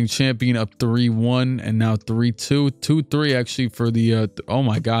 Gilbert, the reigning champion, up 3-1 and now 3-2. 2-3 actually for the, oh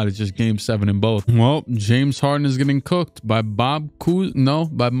my God, it's just game 7 in both. Well, James Harden is getting cooked by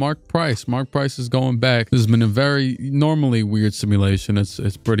by Mark Price. Mark Price is going back. This has been a very normally weird simulation.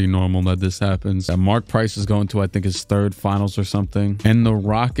 It's pretty normal that this happens. Mark Price is going to, I think, his 3rd finals or something. And the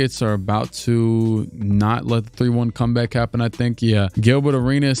Rockets are about to not let the 3-1 comeback happen, I think. Yeah. Gilbert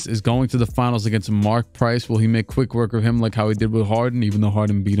Arenas is going to the finals against Mark Price. Will he make quick work of him like how he did with Harden, even though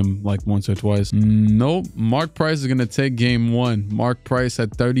Harden beat him like once or twice? Nope. Mark Price is going to take game 1. Mark Price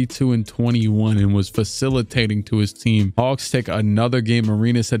had 32 and 21 and was facilitating to his team. Hawks take another game.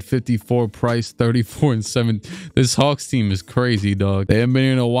 Arenas had 54. Price 34 and 7. This Hawks team is crazy, dog. They haven't been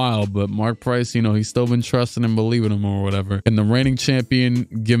here in a while, but Mark Price, he's still been trusting and believing him or whatever. And the reigning champion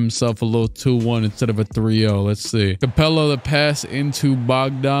give himself a little 2-1 instead of a 3-0. Let's see. Capello the pass into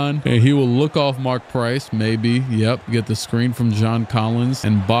Bogdan, and he will look off Mark Price, maybe. Yep, get the screen from John Collins,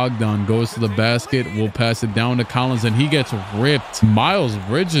 and Bogdan goes to the basket. Will pass it down to Collins, and he gets ripped. Miles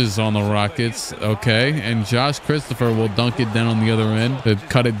Bridges on the Rockets, okay, and Josh Christopher will dunk it down on the other end to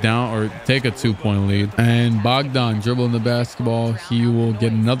cut it down or take a 2-point lead. And Bogdan dribbling the basketball. He will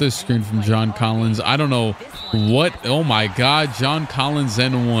get another screen from John Collins. I don't know what. Oh my God, John Collins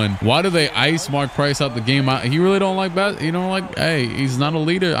and 1. Why do they ice Mark Price out the game? He really don't like hey, he's not a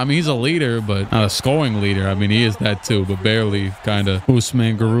leader. I mean, he's a leader, but not a scoring leader. I mean, he is that too, but barely, kind of.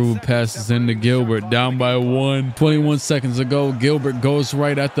 Usman Garuba passes into Gilbert, down by 1. 21 seconds ago, Gilbert goes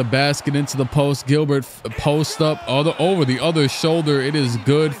right at the basket into the post. Gilbert post up over the other shoulder. It is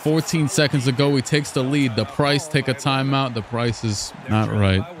good. 14 seconds ago, he takes the lead. The Price take a timeout. The Price is not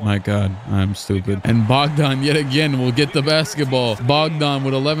right. My God, I'm stupid. And Bogdan yet again will get the basketball. Bogdan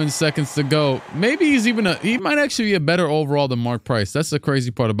with 11 seconds to go. Maybe he might actually be a better overall than Mark Price. That's the crazy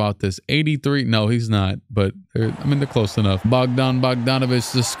part about this. 83. No, he's not, but they're close enough.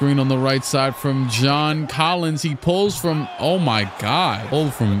 Bogdanovich, the screen on the right side from John Collins. He pulls from, oh my God,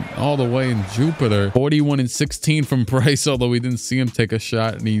 pulled from all the way in Jupiter. 41 and 16 from Price, although we didn't see him take a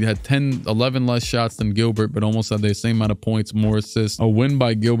shot. And he had 11 less shots than Gilbert, but almost had the same amount of points, more assists. A win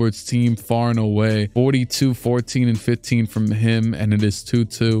by Gilbert's team far and away. 42, 14, and 15 from him, and it is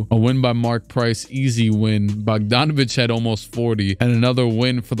 2-2. A win by Mark Price, easy win. Bogdanovich had almost 40. And another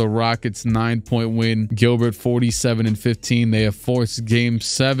win for the Rockets, 9-point win. Gilbert 47 and 15. They have forced game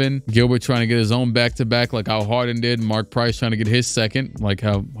 7. Gilbert trying to get his own back-to-back like how Harden did. Mark Price trying to get his second like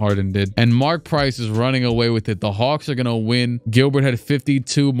how Harden did. And Mark Price is running away with it. The Hawks are going to win. Gilbert had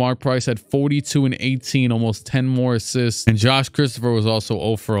 52. Mark Price had 42 and 18, almost 10 more assists. And Josh Christopher was also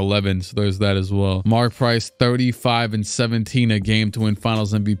 0 for 11, so there's that as well. Mark Price 35 and 17 a game to win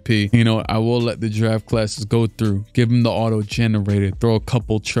Finals MVP. You know, I will let the draft classes go through. Give him the auto-generated. Throw a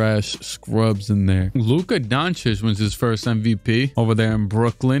couple trash scrubs in there. Luka Doncic wins his first MVP over there in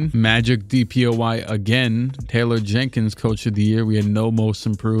Brooklyn. Magic DPOY again. Taylor Jenkins Coach of the Year. We had no Most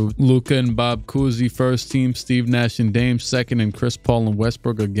Improved. Luka and Bob Cousy first team. Steve Nash and Dame second, and Chris Paul and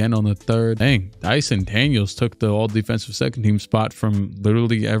Westbrook again on the third. Dang, Dyson Daniels took the all-defensive second team spot from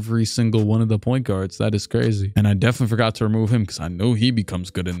literally every single one of the point guards. That is crazy. And I definitely forgot to remove him because I know he becomes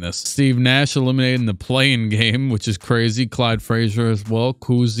good in this. Steve Nash eliminated in the play-in game, which is crazy. Clyde Frazier as well.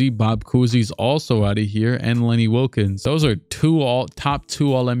 Cousy, Bob Cousy's also out of here, and Lenny Wilkins. Those are top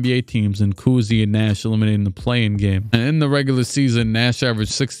two All-NBA teams, and Cousy and Nash eliminated in the play-in game. And in the regular season, Nash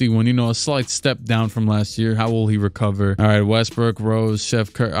averaged 61. You know, a slight step down from last year. How will he recover? All right, Westbrook, Rose,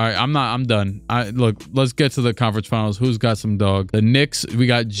 Chef Curry. All right, I'm done. Look, let's get to the conference finals. Who's got some dog? The Knicks, we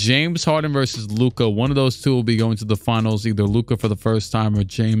got James Harden versus Luka. One of those two will be going to the finals, either Luka for the first time or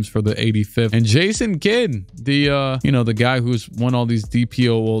James for the 85th. And Jason Kidd, the guy who's won all these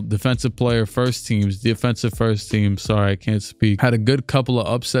DPO, well, defensive player first teams, defensive first team. Sorry, I can't speak. Had a good couple of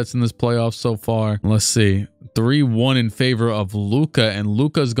upsets in this playoff so far. Let's see. 3-1 in favor of Luka, and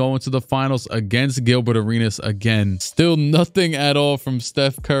Luka's going to the finals against Gilbert Arenas again. Still nothing at all from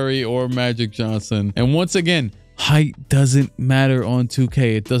Steph Curry or Magic Johnson. And once again, height doesn't matter on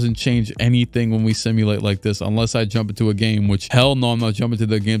 2K. It doesn't change anything when we simulate like this, unless I jump into a game, which hell no, I'm not jumping to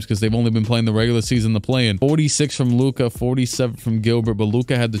the games because they've only been playing the regular season, the play-in. 46 from Luka, 47 from Gilbert, but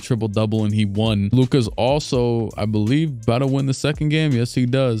Luka had the triple-double and he won. Luka's also, I believe, about to win the second game. Yes, he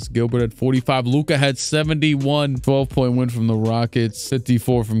does. Gilbert had 45. Luka had 71. 12-point win from the Rockets.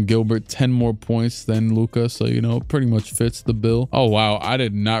 54 from Gilbert. 10 more points than Luka, so, you know, pretty much fits the bill. Oh, wow. I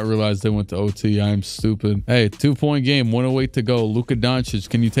did not realize they went to OT. I am stupid. Hey, 2-point game, 108 to go. Luka Doncic,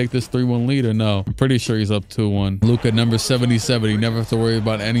 can you take this 3-1 lead or no? I'm pretty sure he's up 2-1. Luka, number 77. You never have to worry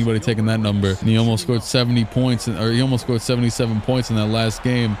about anybody taking that number. And he almost scored 70 points, or he almost scored 77 points in that last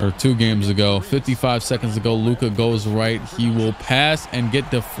game, or 2 games ago. 55 seconds ago, Luka goes right. He will pass and get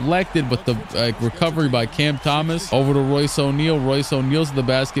deflected, but the recovery by Cam Thomas over to Royce O'Neal. Royce O'Neal's to the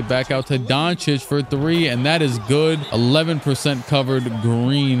basket, back out to Doncic for 3, and that is good. 11% covered.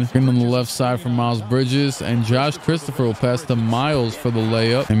 Green on the left side from Miles Bridges, and Josh Christopher will pass to Miles for the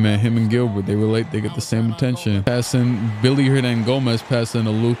layup. And man, him and Gilbert, they relate. They get the same attention. Passing Billy Hernangomez, passing to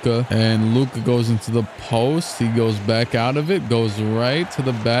Luka, and Luka goes into the post. He goes back out of it, goes right to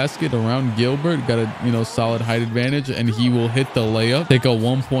the basket around Gilbert. Got a solid height advantage, and he will hit the layup, take a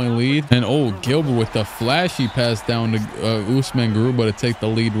 1-point lead. And oh, Gilbert with the flashy pass down to Usman Garuba to take the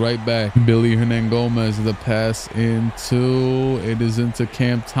lead right back. Billy Hernangomez, the pass into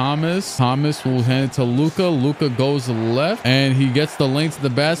Cam Thomas. Thomas will hand it to Luka. Luka goes left, and he gets the lane to the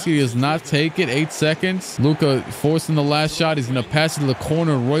basket. He does not take it. 8 seconds. Luka forcing the last shot. He's going to pass it to the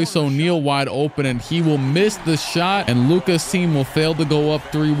corner. Royce O'Neal wide open, and he will miss the shot, and Luka's team will fail to go up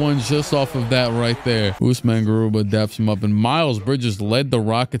 3-1 just off of that right there. Usman Garuba daps him up, and Miles Bridges led the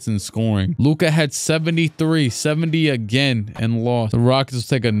Rockets in scoring. Luka had 73, 70 again, and lost. The Rockets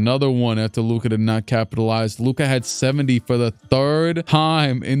will take another one after Luka did not capitalize. Luka had 70 for the 3rd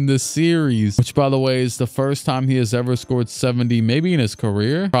time in the series, which, by the way, is the first first time he has ever scored 70, maybe in his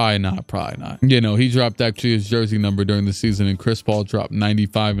career. Probably not. You know, he dropped actually his jersey number during the season, and Chris Paul dropped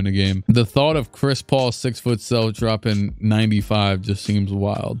 95 in a game. The thought of Chris Paul 6'7" dropping 95 just seems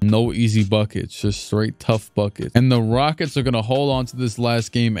wild. No easy buckets, just straight tough buckets. And the Rockets are going to hold on to this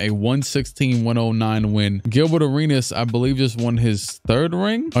last game, a 116-109 win. Gilbert Arenas, I believe, just won his third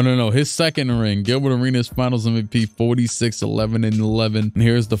ring. Oh, no, his second ring. Gilbert Arenas finals MVP, 46-11-11. And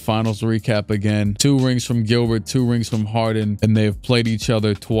here's the finals recap again. 2 rings from Gilbert, 2 rings from Harden, and they've played each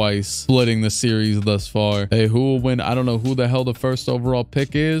other twice, splitting the series thus far. Hey, who will win? I don't know who the hell the first overall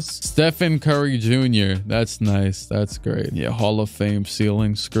pick is. Stephen Curry Jr. That's nice. That's great. Yeah, Hall of Fame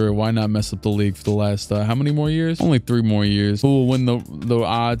ceiling. Screw it. Why not mess up the league for the last how many more years? Only 3 more years. Who will win the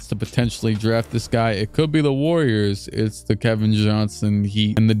odds to potentially draft this guy? It could be the Warriors. It's the Kevin Johnson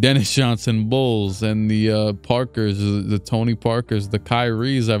Heat and the Dennis Johnson Bulls and the Parkers, the Tony Parkers, the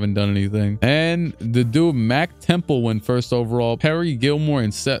Kyries haven't done anything. And the dude Mac Temple went first overall. Perry Gilmore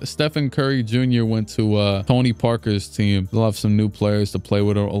and Stephen Curry Jr. went to Tony Parker's team. They'll have some new players to play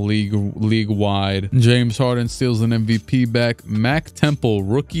with a league-wide. James Harden steals an MVP back. Mac Temple,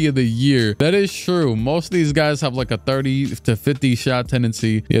 Rookie of the Year. That is true. Most of these guys have like a 30 to 50 shot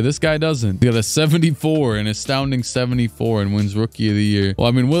tendency. Yeah, this guy doesn't. He got a 74, an astounding 74, and wins Rookie of the Year. Well,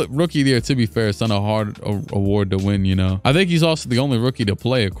 I mean, Rookie of the Year, to be fair, it's not a hard award to win, you know. I think he's also the only rookie to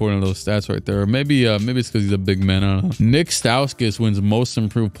play according to those stats right there. Or maybe it's because he's a big man. I don't know. Nick Stauskas wins Most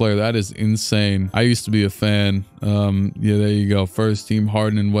Improved Player. That is insane. I used to be a fan. Yeah, there you go. First team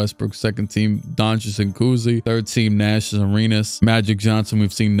Harden and Westbrook. Second team Doncic and Kuzi. Third team Nash and Arenas. Magic Johnson,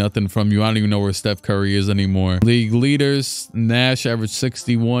 we've seen nothing from you. I don't even know where Steph Curry is anymore. League leaders, Nash averaged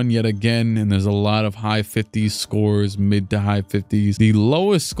 61 yet again, and there's a lot of high 50s scores, mid to high 50s. The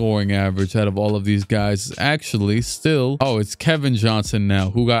lowest scoring average out of all of these guys is actually still, it's Kevin Johnson now,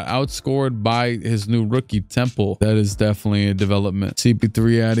 who got outscored by his new rookie Temple. That is definitely a development.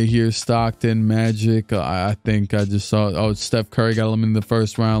 CP3 out of here. Stockton, Magic. I think I just saw, Steph Curry got him in the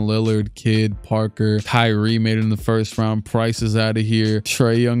first round. Lillard, Kidd, Parker, Kyrie made it in the first round. Price is out of here.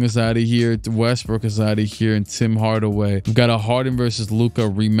 Trae Young is out of here. Westbrook is out of here, and Tim Hardaway. We've got a Harden versus Luka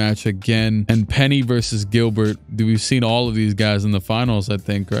rematch again, and Penny versus Gilbert. We've seen all of these guys in the finals, I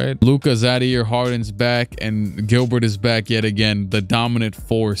think, right? Luka's out of here, Harden's back, and Gilbert is back yet again. The dominant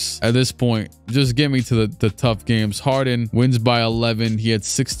force at this point. Just get me to the tough games. Harden wins by 11. He had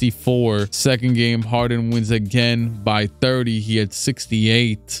 64. Second game, Harden wins again by 30. He had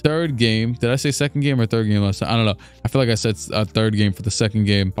 68. Third game, did I say second game or third game last time? I don't know. I feel like I said third game for the second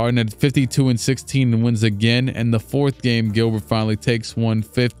game. Harden had 52 and 16 and wins again. And the fourth game, Gilbert finally takes one.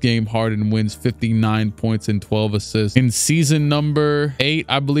 Fifth game, Harden wins 59 points and 12 assists. In season number 8,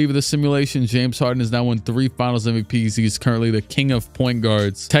 I believe, of the simulation, James Harden has now won 3 finals MVPs. He's currently the king of point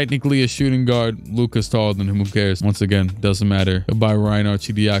guards. Technically a shooting guard. Luka's taller than him. Who cares? Once again, doesn't matter. Goodbye, Ryan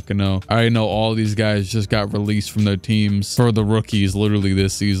Arcidiacono. I already know all these guys just got released from their teams for the rookies literally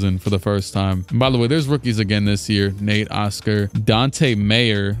this season for the first time. And by the way, there's rookies again this year. Nate, Oscar, Dante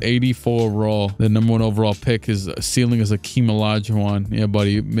Mayer, 84 overall. The #1 overall pick. His ceiling is Akeem Olajuwon. Yeah,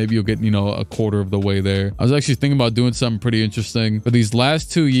 buddy. Maybe you'll get, a quarter of the way there. I was actually thinking about doing something pretty interesting. For these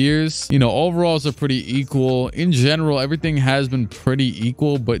last 2 years, overalls are pretty equal. In general, everything has been pretty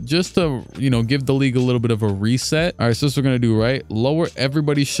equal, but just to, give the league a little bit of a reset. All right, so this is what we're going to do, right? Lower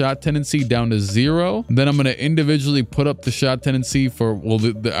everybody's shot tendency down to 0. Then I'm going to individually put up the shot tendency for,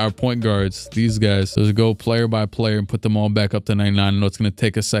 our point guards, these guys. So just go player by player and put them all back up to 99. I know it's going to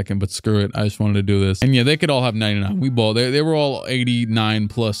take a second, but screw it. I just wanted to do this. And yeah, they could all have 99. We ball. They were all 89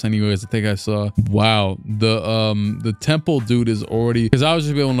 plus anyways. I think I saw. Wow. The Temple dude is already, because I was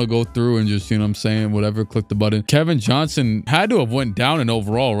just able to go through and just, whatever, click the button. Kevin Johnson had to have went down in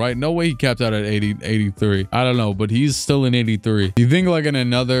overall, right? No way he capped out at 83. I don't know, but he's still in 83. You think like in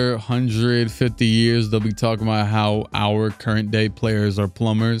another 150 years, they'll be talking about how our current day players are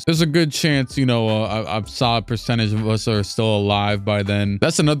plumbers? There's a good chance, a solid percentage of us are still alive by then.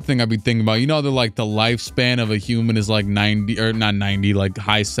 That's another thing I've been thinking about. They're like the lifespan of a human is like 90, or not 90, like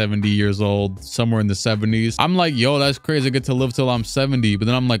high 70 years old, somewhere in the 70s. I'm like, yo, that's crazy. I get to live till I'm 70. But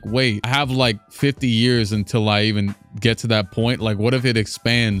then I'm like, wait, I have like 50 years until I even get to that point. Like, what if it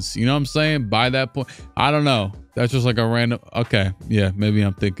expands? You know what I'm saying? By that point, I don't know. That's just like a random. Okay, yeah, maybe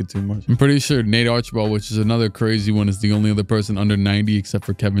I'm thinking too much. I'm pretty sure Nate Archibald, which is another crazy one, is the only other person under 90 except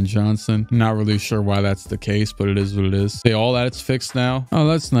for Kevin Johnson. Not really sure why that's the case, but it is what it is. They all that's fixed now. Oh,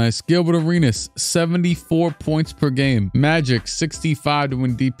 that's nice. Gilbert Arenas, 74 points per game. Magic, 65 to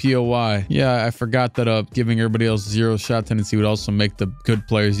win DPOY. Yeah, I forgot that giving everybody else 0 shot tendency would also make the good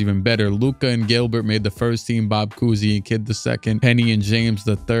players even better. Luca and Gilbert made the first team. Bob Cousy and Kid the second. Penny and James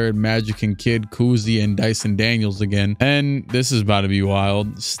the third. Magic and Kid, Cousy and Dyson Daniels again. And this is about to be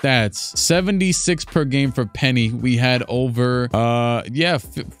wild. Stats, 76 per game for Penny. We had over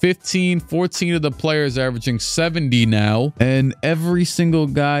 14 of the players averaging 70 now, and every single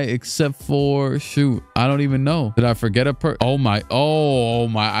guy except for, shoot, I don't even know, did I forget oh my,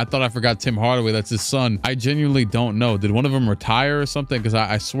 I thought I forgot Tim Hardaway. That's his son. I genuinely don't know. Did one of them retire or something? Because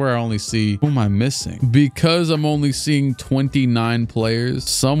I swear I only see, who am I missing? Because I'm only seeing 29 players,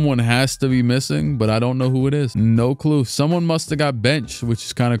 someone has to be missing, but I don't know who it is. No clue. Someone must have got benched, which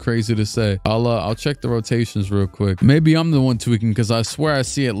is kind of crazy to say. I'll check the rotations real quick. Maybe I'm the one tweaking, because I swear I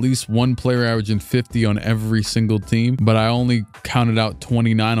see at least one player averaging 50 on every single team, but I only counted out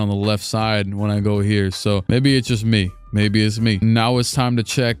 29 on the left side when I go here. So maybe it's just me. Maybe it's me. Now it's time to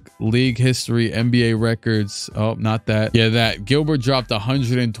check league history, NBA records. Oh, not that. Yeah, that. Gilbert dropped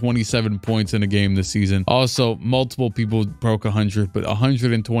 127 points in a game this season. Also, multiple people broke 100, but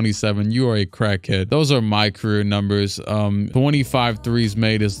 127, you are a crackhead. Those are my career numbers. 25 threes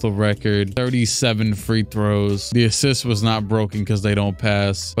made is the record. 37 free throws. The assist was not broken because they don't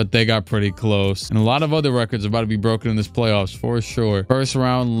pass, but they got pretty close. And a lot of other records are about to be broken in this playoffs for sure. First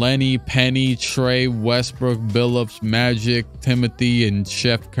round, Lenny, Penny, Trey, Westbrook, Billups, Magic, Timothy, and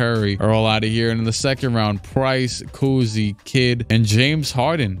Chef Curry are all out of here. And in the second round, Price, Cousy, Kid, and James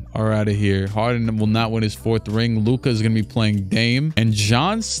Harden are out of here. Harden will not win his 4th ring. Luka is going to be playing Dame. And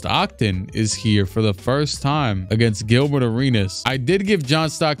John Stockton is here for the first time against Gilbert Arenas. I did give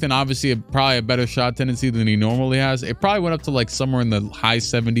John Stockton, obviously, probably a better shot tendency than he normally has. It probably went up to like somewhere in the high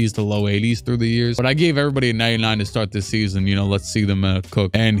 70s to low 80s through the years. But I gave everybody a 99 to start this season. You know, let's see them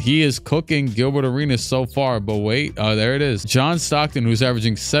cook. And he is cooking Gilbert Arenas so far. But wait, there it is. John Stockton, who's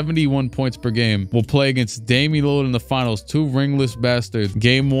averaging 71 points per game, will play against Damian Lillard in the finals. 2 ringless bastards.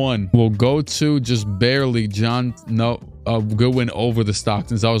 Game 1 will go to just barely good win over the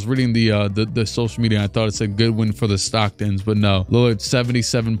Stocktons. I was reading the social media and I thought it said good win for the Stocktons, but no. Lillard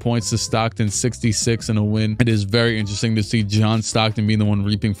 77 points to Stockton 66 in a win. It is very interesting to see John Stockton being the one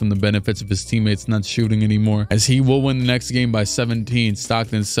reaping from the benefits of his teammates not shooting anymore, as he will win the next game by 17.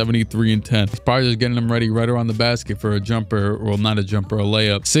 Stockton 73 and 10. He's probably just getting them ready right around the basket for a jumper, well, not a jumper, a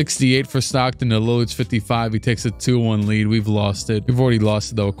layup. 68 for Stockton to Lillard's 55. He takes a 2-1 lead. We've lost it. We've already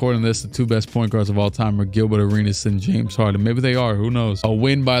lost it though. According to this, the 2 best point guards of all time are Gilbert Arenas and James Harden. Maybe they are, who knows. A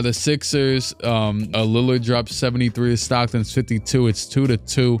win by the Sixers. Lillard drops 73 to Stockton's 52. It's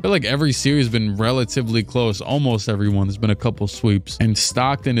 2-2. I feel like every series has been relatively close. Almost everyone. There's been a couple sweeps. And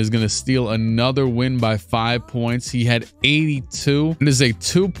Stockton is going to steal another win by 5 points. He had 82. It is a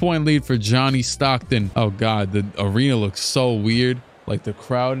 2-point lead for Johnny Stockton. Oh God, the arena looks so weird. Like the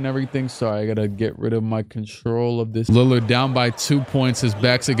crowd and everything. Sorry, I gotta get rid of my control of this. Lillard down by 2 points. His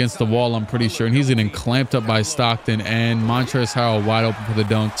back's against the wall, I'm pretty sure. And he's getting clamped up by Stockton. And Montrezl Harrell wide open for the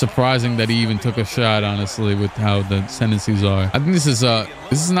dunk. Surprising that he even took a shot, honestly, with how the tendencies are. I think this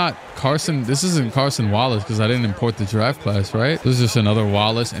is not Carson. This isn't Carson Wallace because I didn't import the draft class, right? This is just another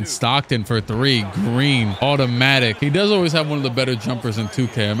Wallace. And Stockton for 3. Green. Automatic. He does always have one of the better jumpers in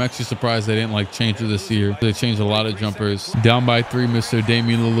 2K. I'm actually surprised they didn't like change it this year. They changed a lot of jumpers. Down by 3, Mr.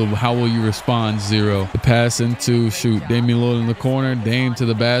 Damian Lillard. How will you respond? 0. The pass into shoot. Damian Lillard in the corner. Dame to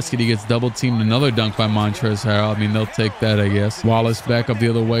the basket. He gets double teamed. Another dunk by Montrezl Harrell. I mean, they'll take that, I guess. Wallace back up the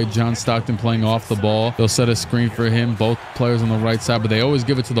other way. John Stockton playing off the ball. They'll set a screen for him. Both players on the right side, but they always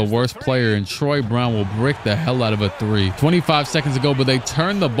give it to the worst player, and Troy Brown will brick the hell out of a 3. 25 seconds ago, but they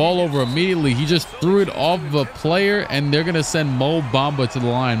turned the ball over immediately. He just threw it off of a player, and they're going to send Mo Bamba to the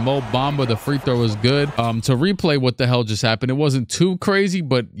line. Mo Bamba, the free throw was good. To replay what the hell just happened, it wasn't too crazy,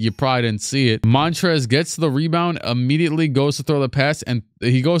 but you probably didn't see it. Montrez gets the rebound, immediately goes to throw the pass, and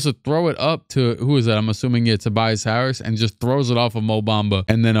he goes to throw it up to, who is that? I'm assuming it's Tobias Harris, and just throws it off of Mo Bamba.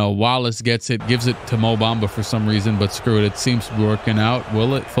 And then Wallace gets it, gives it to Mo Bamba for some reason, but screw it. It seems to be working out.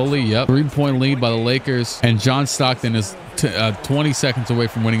 Will it fully? Yep. 3-point lead by the Lakers, and John Stockton is 20 seconds away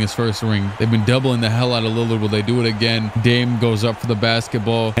from winning his first ring. They've been doubling the hell out of Lillard. Will they do it again? Dame goes up for the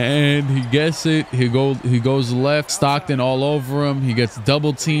basketball, and he gets it. He goes left. Stockton all over him. He gets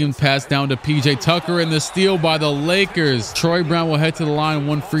double teamed. Pass down to PJ Tucker, and the steal by the Lakers. Troy Brown will head to the line.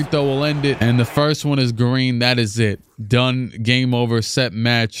 1 free throw will end it, and the first one is green. That is it. done, game over, set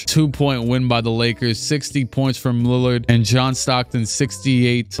match, 2-point win by the Lakers, 60 points from Lillard, and John Stockton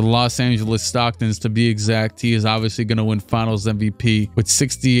 68. The Los Angeles Stocktons to be exact. He is obviously going to win Finals MVP with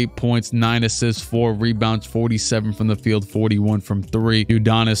 68 points, 9 assists, 4 rebounds, 47 from the field, 41 from 3.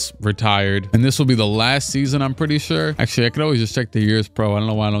 Udonis retired, and this will be the last season, I'm pretty sure. Actually, I could always just check the years pro. I don't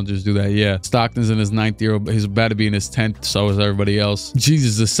know why I don't just do that. Yeah, Stockton's in his 9th year. He's about to be in his 10th. So is everybody else.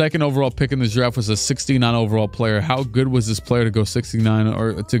 Jesus, the second overall pick in this draft was a 69 overall player. How good was this player to go 69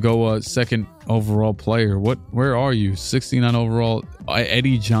 or to go second overall player? Where are you? 69 overall.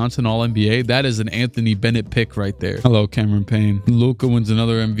 Eddie Johnson, all NBA. That is an Anthony Bennett pick right there. Hello, Cameron Payne. Luka wins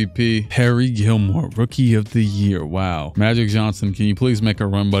another MVP. Harry Gilmore, rookie of the year. Wow. Magic Johnson, can you please make a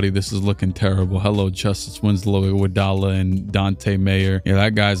run, buddy? This is looking terrible. Hello, Justice Winslow, Iguodala, and Dante Mayer. Yeah,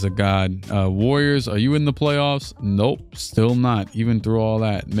 that guy's a god. Warriors, are you in the playoffs? Nope, still not. Even through all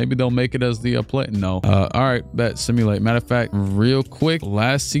that, maybe they'll make it as the play. No. All right, bet simulate. Matter of fact, real quick,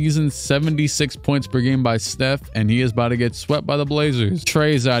 last season 76 points per game by Steph, and he is about to get swept by the Blazers.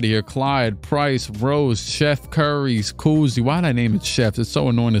 Trey's out of here. Clyde, Price, Rose, Chef, Curry's, Cousy. Why did I name it Chef? It's so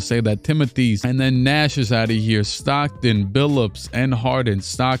annoying to say that. Timothy's, and then Nash is out of here. Stockton, Billups, and Harden.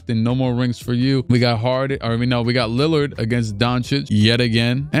 Stockton, no more rings for you. We got we got Lillard against Doncic yet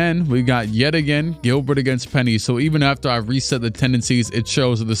again, and we got yet again Gilbert against Penny. So even after I reset the tendencies, it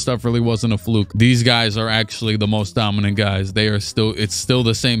shows that the stuff really wasn't a fluke. These guys are actually the most dominant guys. They are still, it's still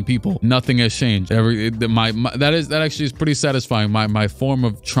the same people. Nothing has changed. That actually is pretty satisfying. My form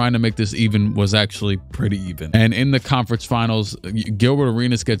of trying to make this even was actually pretty even. And in the conference finals, Gilbert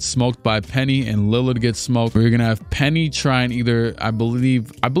Arenas gets smoked by Penny and Lillard gets smoked. We're gonna have Penny try and either, I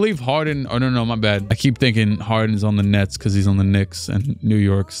believe Harden, or no, my bad. I keep thinking Harden's on the Nets because he's on the Knicks and New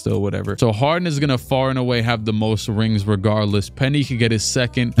York still, whatever. So Harden is gonna far and away have the most rings regardless. Penny could get his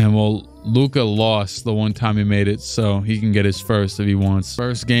second, and Luka lost the one time he made it, so he can get his first if he wants.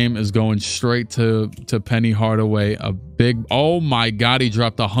 First game is going straight to Penny Hardaway. A big, oh my God, he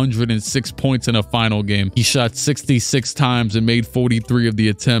dropped 106 points in a final game. He shot 66 times and made 43 of the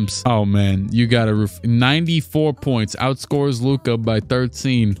attempts. Oh man, you gotta 94 points, outscores Luka by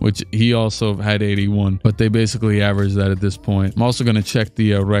 13, which he also had 81, but they basically averaged that at this point. I'm also gonna check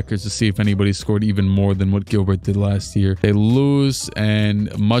the records to see if anybody scored even more than what Gilbert did last year. They lose,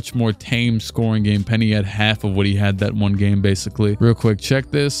 and much more tame scoring game. Penny had half of what he had that one game, basically. Real quick, check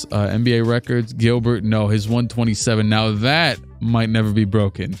this. NBA records. Gilbert, no, his 127. Now that might never be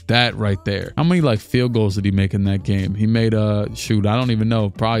broken. That right there. How many like field goals did he make in that game? He made shoot, I don't even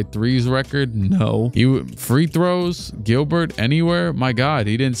know, probably threes record. No, free throws. Gilbert anywhere? My God,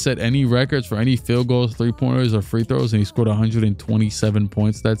 he didn't set any records for any field goals, 3-pointers, or free throws, and he scored 127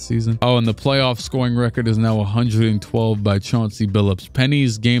 points that season. Oh, and the playoff scoring record is now 112 by Chauncey Billups.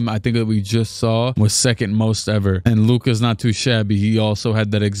 Penny's game, I think that we just saw, was second most ever, and Luka's not too shabby. He also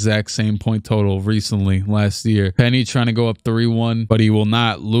had that exact same point total recently last year. Penny trying to go up 3-1, but he will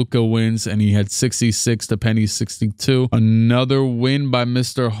not. Luka wins, and he had 66 to Penny's 62. Another win by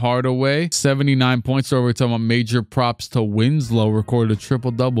Mr. Hardaway, 79 points. So we're talking about major props to Winslow, recorded a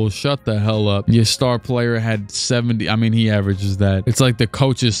triple-double. Shut the hell up. Your star player had 70. I mean, he averages that. It's like the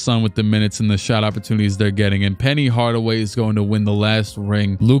coach's son with the minutes and the shot opportunities they're getting. And Penny Hardaway is going to win the last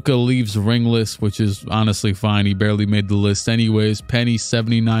ring. Luka leaves ringless, which is honestly fine. He barely made the list anyways. Penny,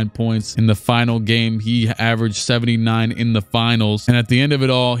 79 points in the final game. He averaged 79 in the finals. And at the end of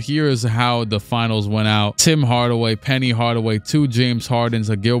it all, here is how the finals went out. Tim Hardaway, Penny Hardaway, 2 James Hardens,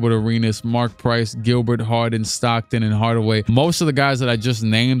 a Gilbert Arenas, Mark Price, Gilbert, Harden, Stockton, and Hardaway. Most of the guys that I just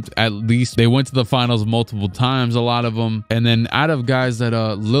named, at least they went to the finals multiple times, a lot of them. And then out of guys that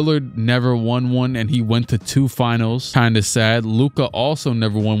Lillard never won one, and he went to 2 finals. Kind of sad. Luka also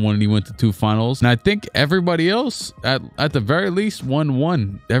never won one, and he went to 2 finals. And I think everybody else at the very least won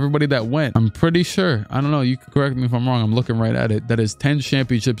one. Everybody that went, I'm pretty sure. I don't know, you can correct me if I'm wrong. I'm looking right at it. That is 10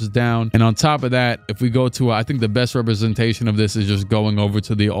 championships down. And on top of that, if we go to, I think the best representation of this is just going over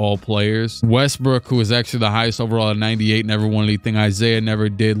to the all players. Westbrook, who is actually the highest overall at 98, never won anything. Isaiah never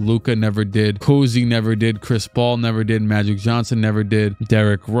did. Luka never did. Cousy never did. Chris Paul never did. Magic Johnson never did.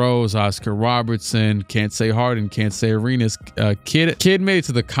 Derrick Rose, Oscar Robertson, can't say Harden, can't say Arenas. Kid made it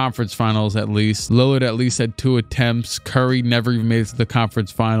to the conference finals at least. Lillard at least had 2 attempts. Curry never even made it to the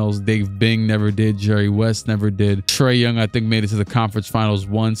conference finals. Dave Bing never did. Jerry West never did. Trae Young, I think, think made it to the conference finals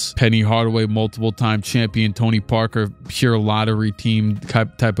once. Penny Hardaway, multiple-time champion. Tony Parker, pure lottery team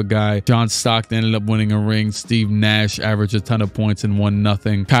type of guy. John Stockton ended up winning a ring. Steve Nash averaged a ton of points and won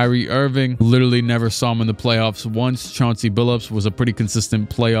nothing. Kyrie Irving, literally never saw him in the playoffs once. Chauncey Billups was a pretty consistent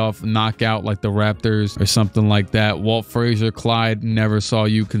playoff knockout like the Raptors or something like that. Walt Frazier, Clyde, never saw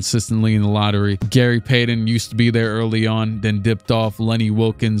you consistently in the lottery. Gary Payton used to be there early on, then dipped off. Lenny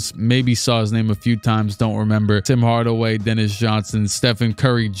Wilkins, maybe saw his name a few times, don't remember. Tim Hardaway, Dennis Johnson. Stephen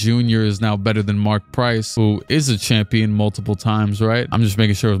Curry Jr. is now better than Mark Price, who is a champion multiple times, right? I'm just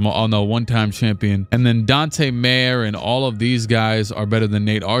making sure it was more. Oh no, one-time champion. And then Dante Mayer and all of these guys are better than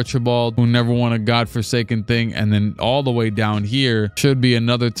Nate Archibald, who never won a godforsaken thing. And then all the way down here should be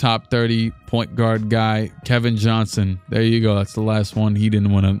another top 30 point guard guy, Kevin Johnson. There you go. That's the last one. He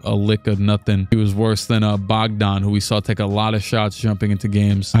didn't win a lick of nothing. He was worse than Bogdan, who we saw take a lot of shots jumping into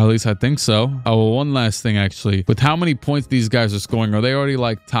games. At least I think so. Oh, well, one last thing actually. With how many points these guys are scoring, are they already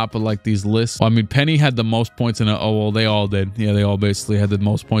like top of like these lists? Well, I mean, Penny had the most points in a, oh, well, they all did. Yeah, they all basically had the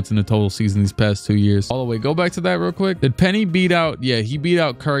most points in the total season these past 2 years. All the way, go back to that real quick. Did Penny beat out? Yeah, he beat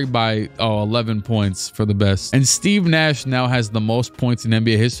out Curry by 11 points for the best. And Steve Nash now has the most points in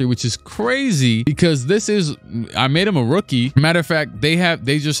NBA history, which is crazy because this is, I made him a rookie. Matter of fact, they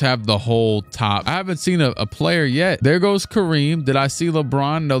just have the whole top. I haven't seen a player yet. There goes Kareem. Did I see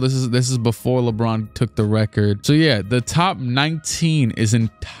LeBron? No, this is before LeBron took the record. So yeah, the top 19 is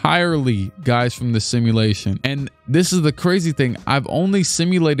entirely guys from the simulation. And this is the crazy thing. I've only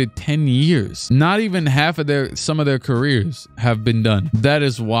simulated 10 years. Not even half of some of their careers have been done. That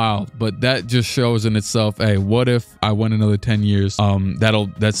is wild, but that just shows in itself, hey, what if I went another 10 years?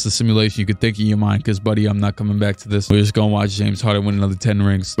 That's the simulation you could think in your mind, because buddy, I'm not coming back to this. We're just gonna watch James Harden win another 10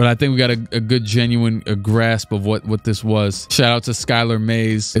 rings. But I think we got a good genuine grasp of what this was. Shout out to Skylar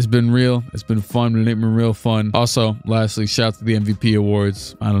Mays. It's been real. It's been fun. It's been real fun. Also, lastly, shout out to the MVP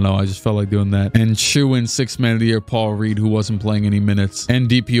awards. I don't know. I just felt like doing that. And Shuin, 6th Man of the Year, Paul Reed, who wasn't playing any minutes. And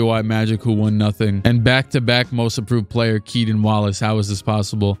DPOI Magic, who won nothing. And back-to-back most improved player, Keaton Wallace. How is this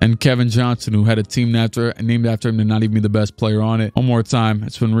possible? And Kevin Johnson, who had a team named after him to not even be the best player on it. One more time.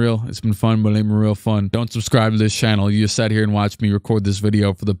 It's been real. It's been fun, but it ain't been real fun. Don't subscribe to this channel. You just sat here and watched me record this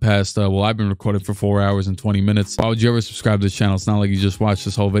video for the past, well, I've been recording for 4 hours and 20 minutes. Why would you ever subscribe to this channel? It's not like you just watched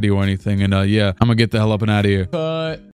this whole video or anything. And yeah, I'm gonna get the hell up and out of here. Cut.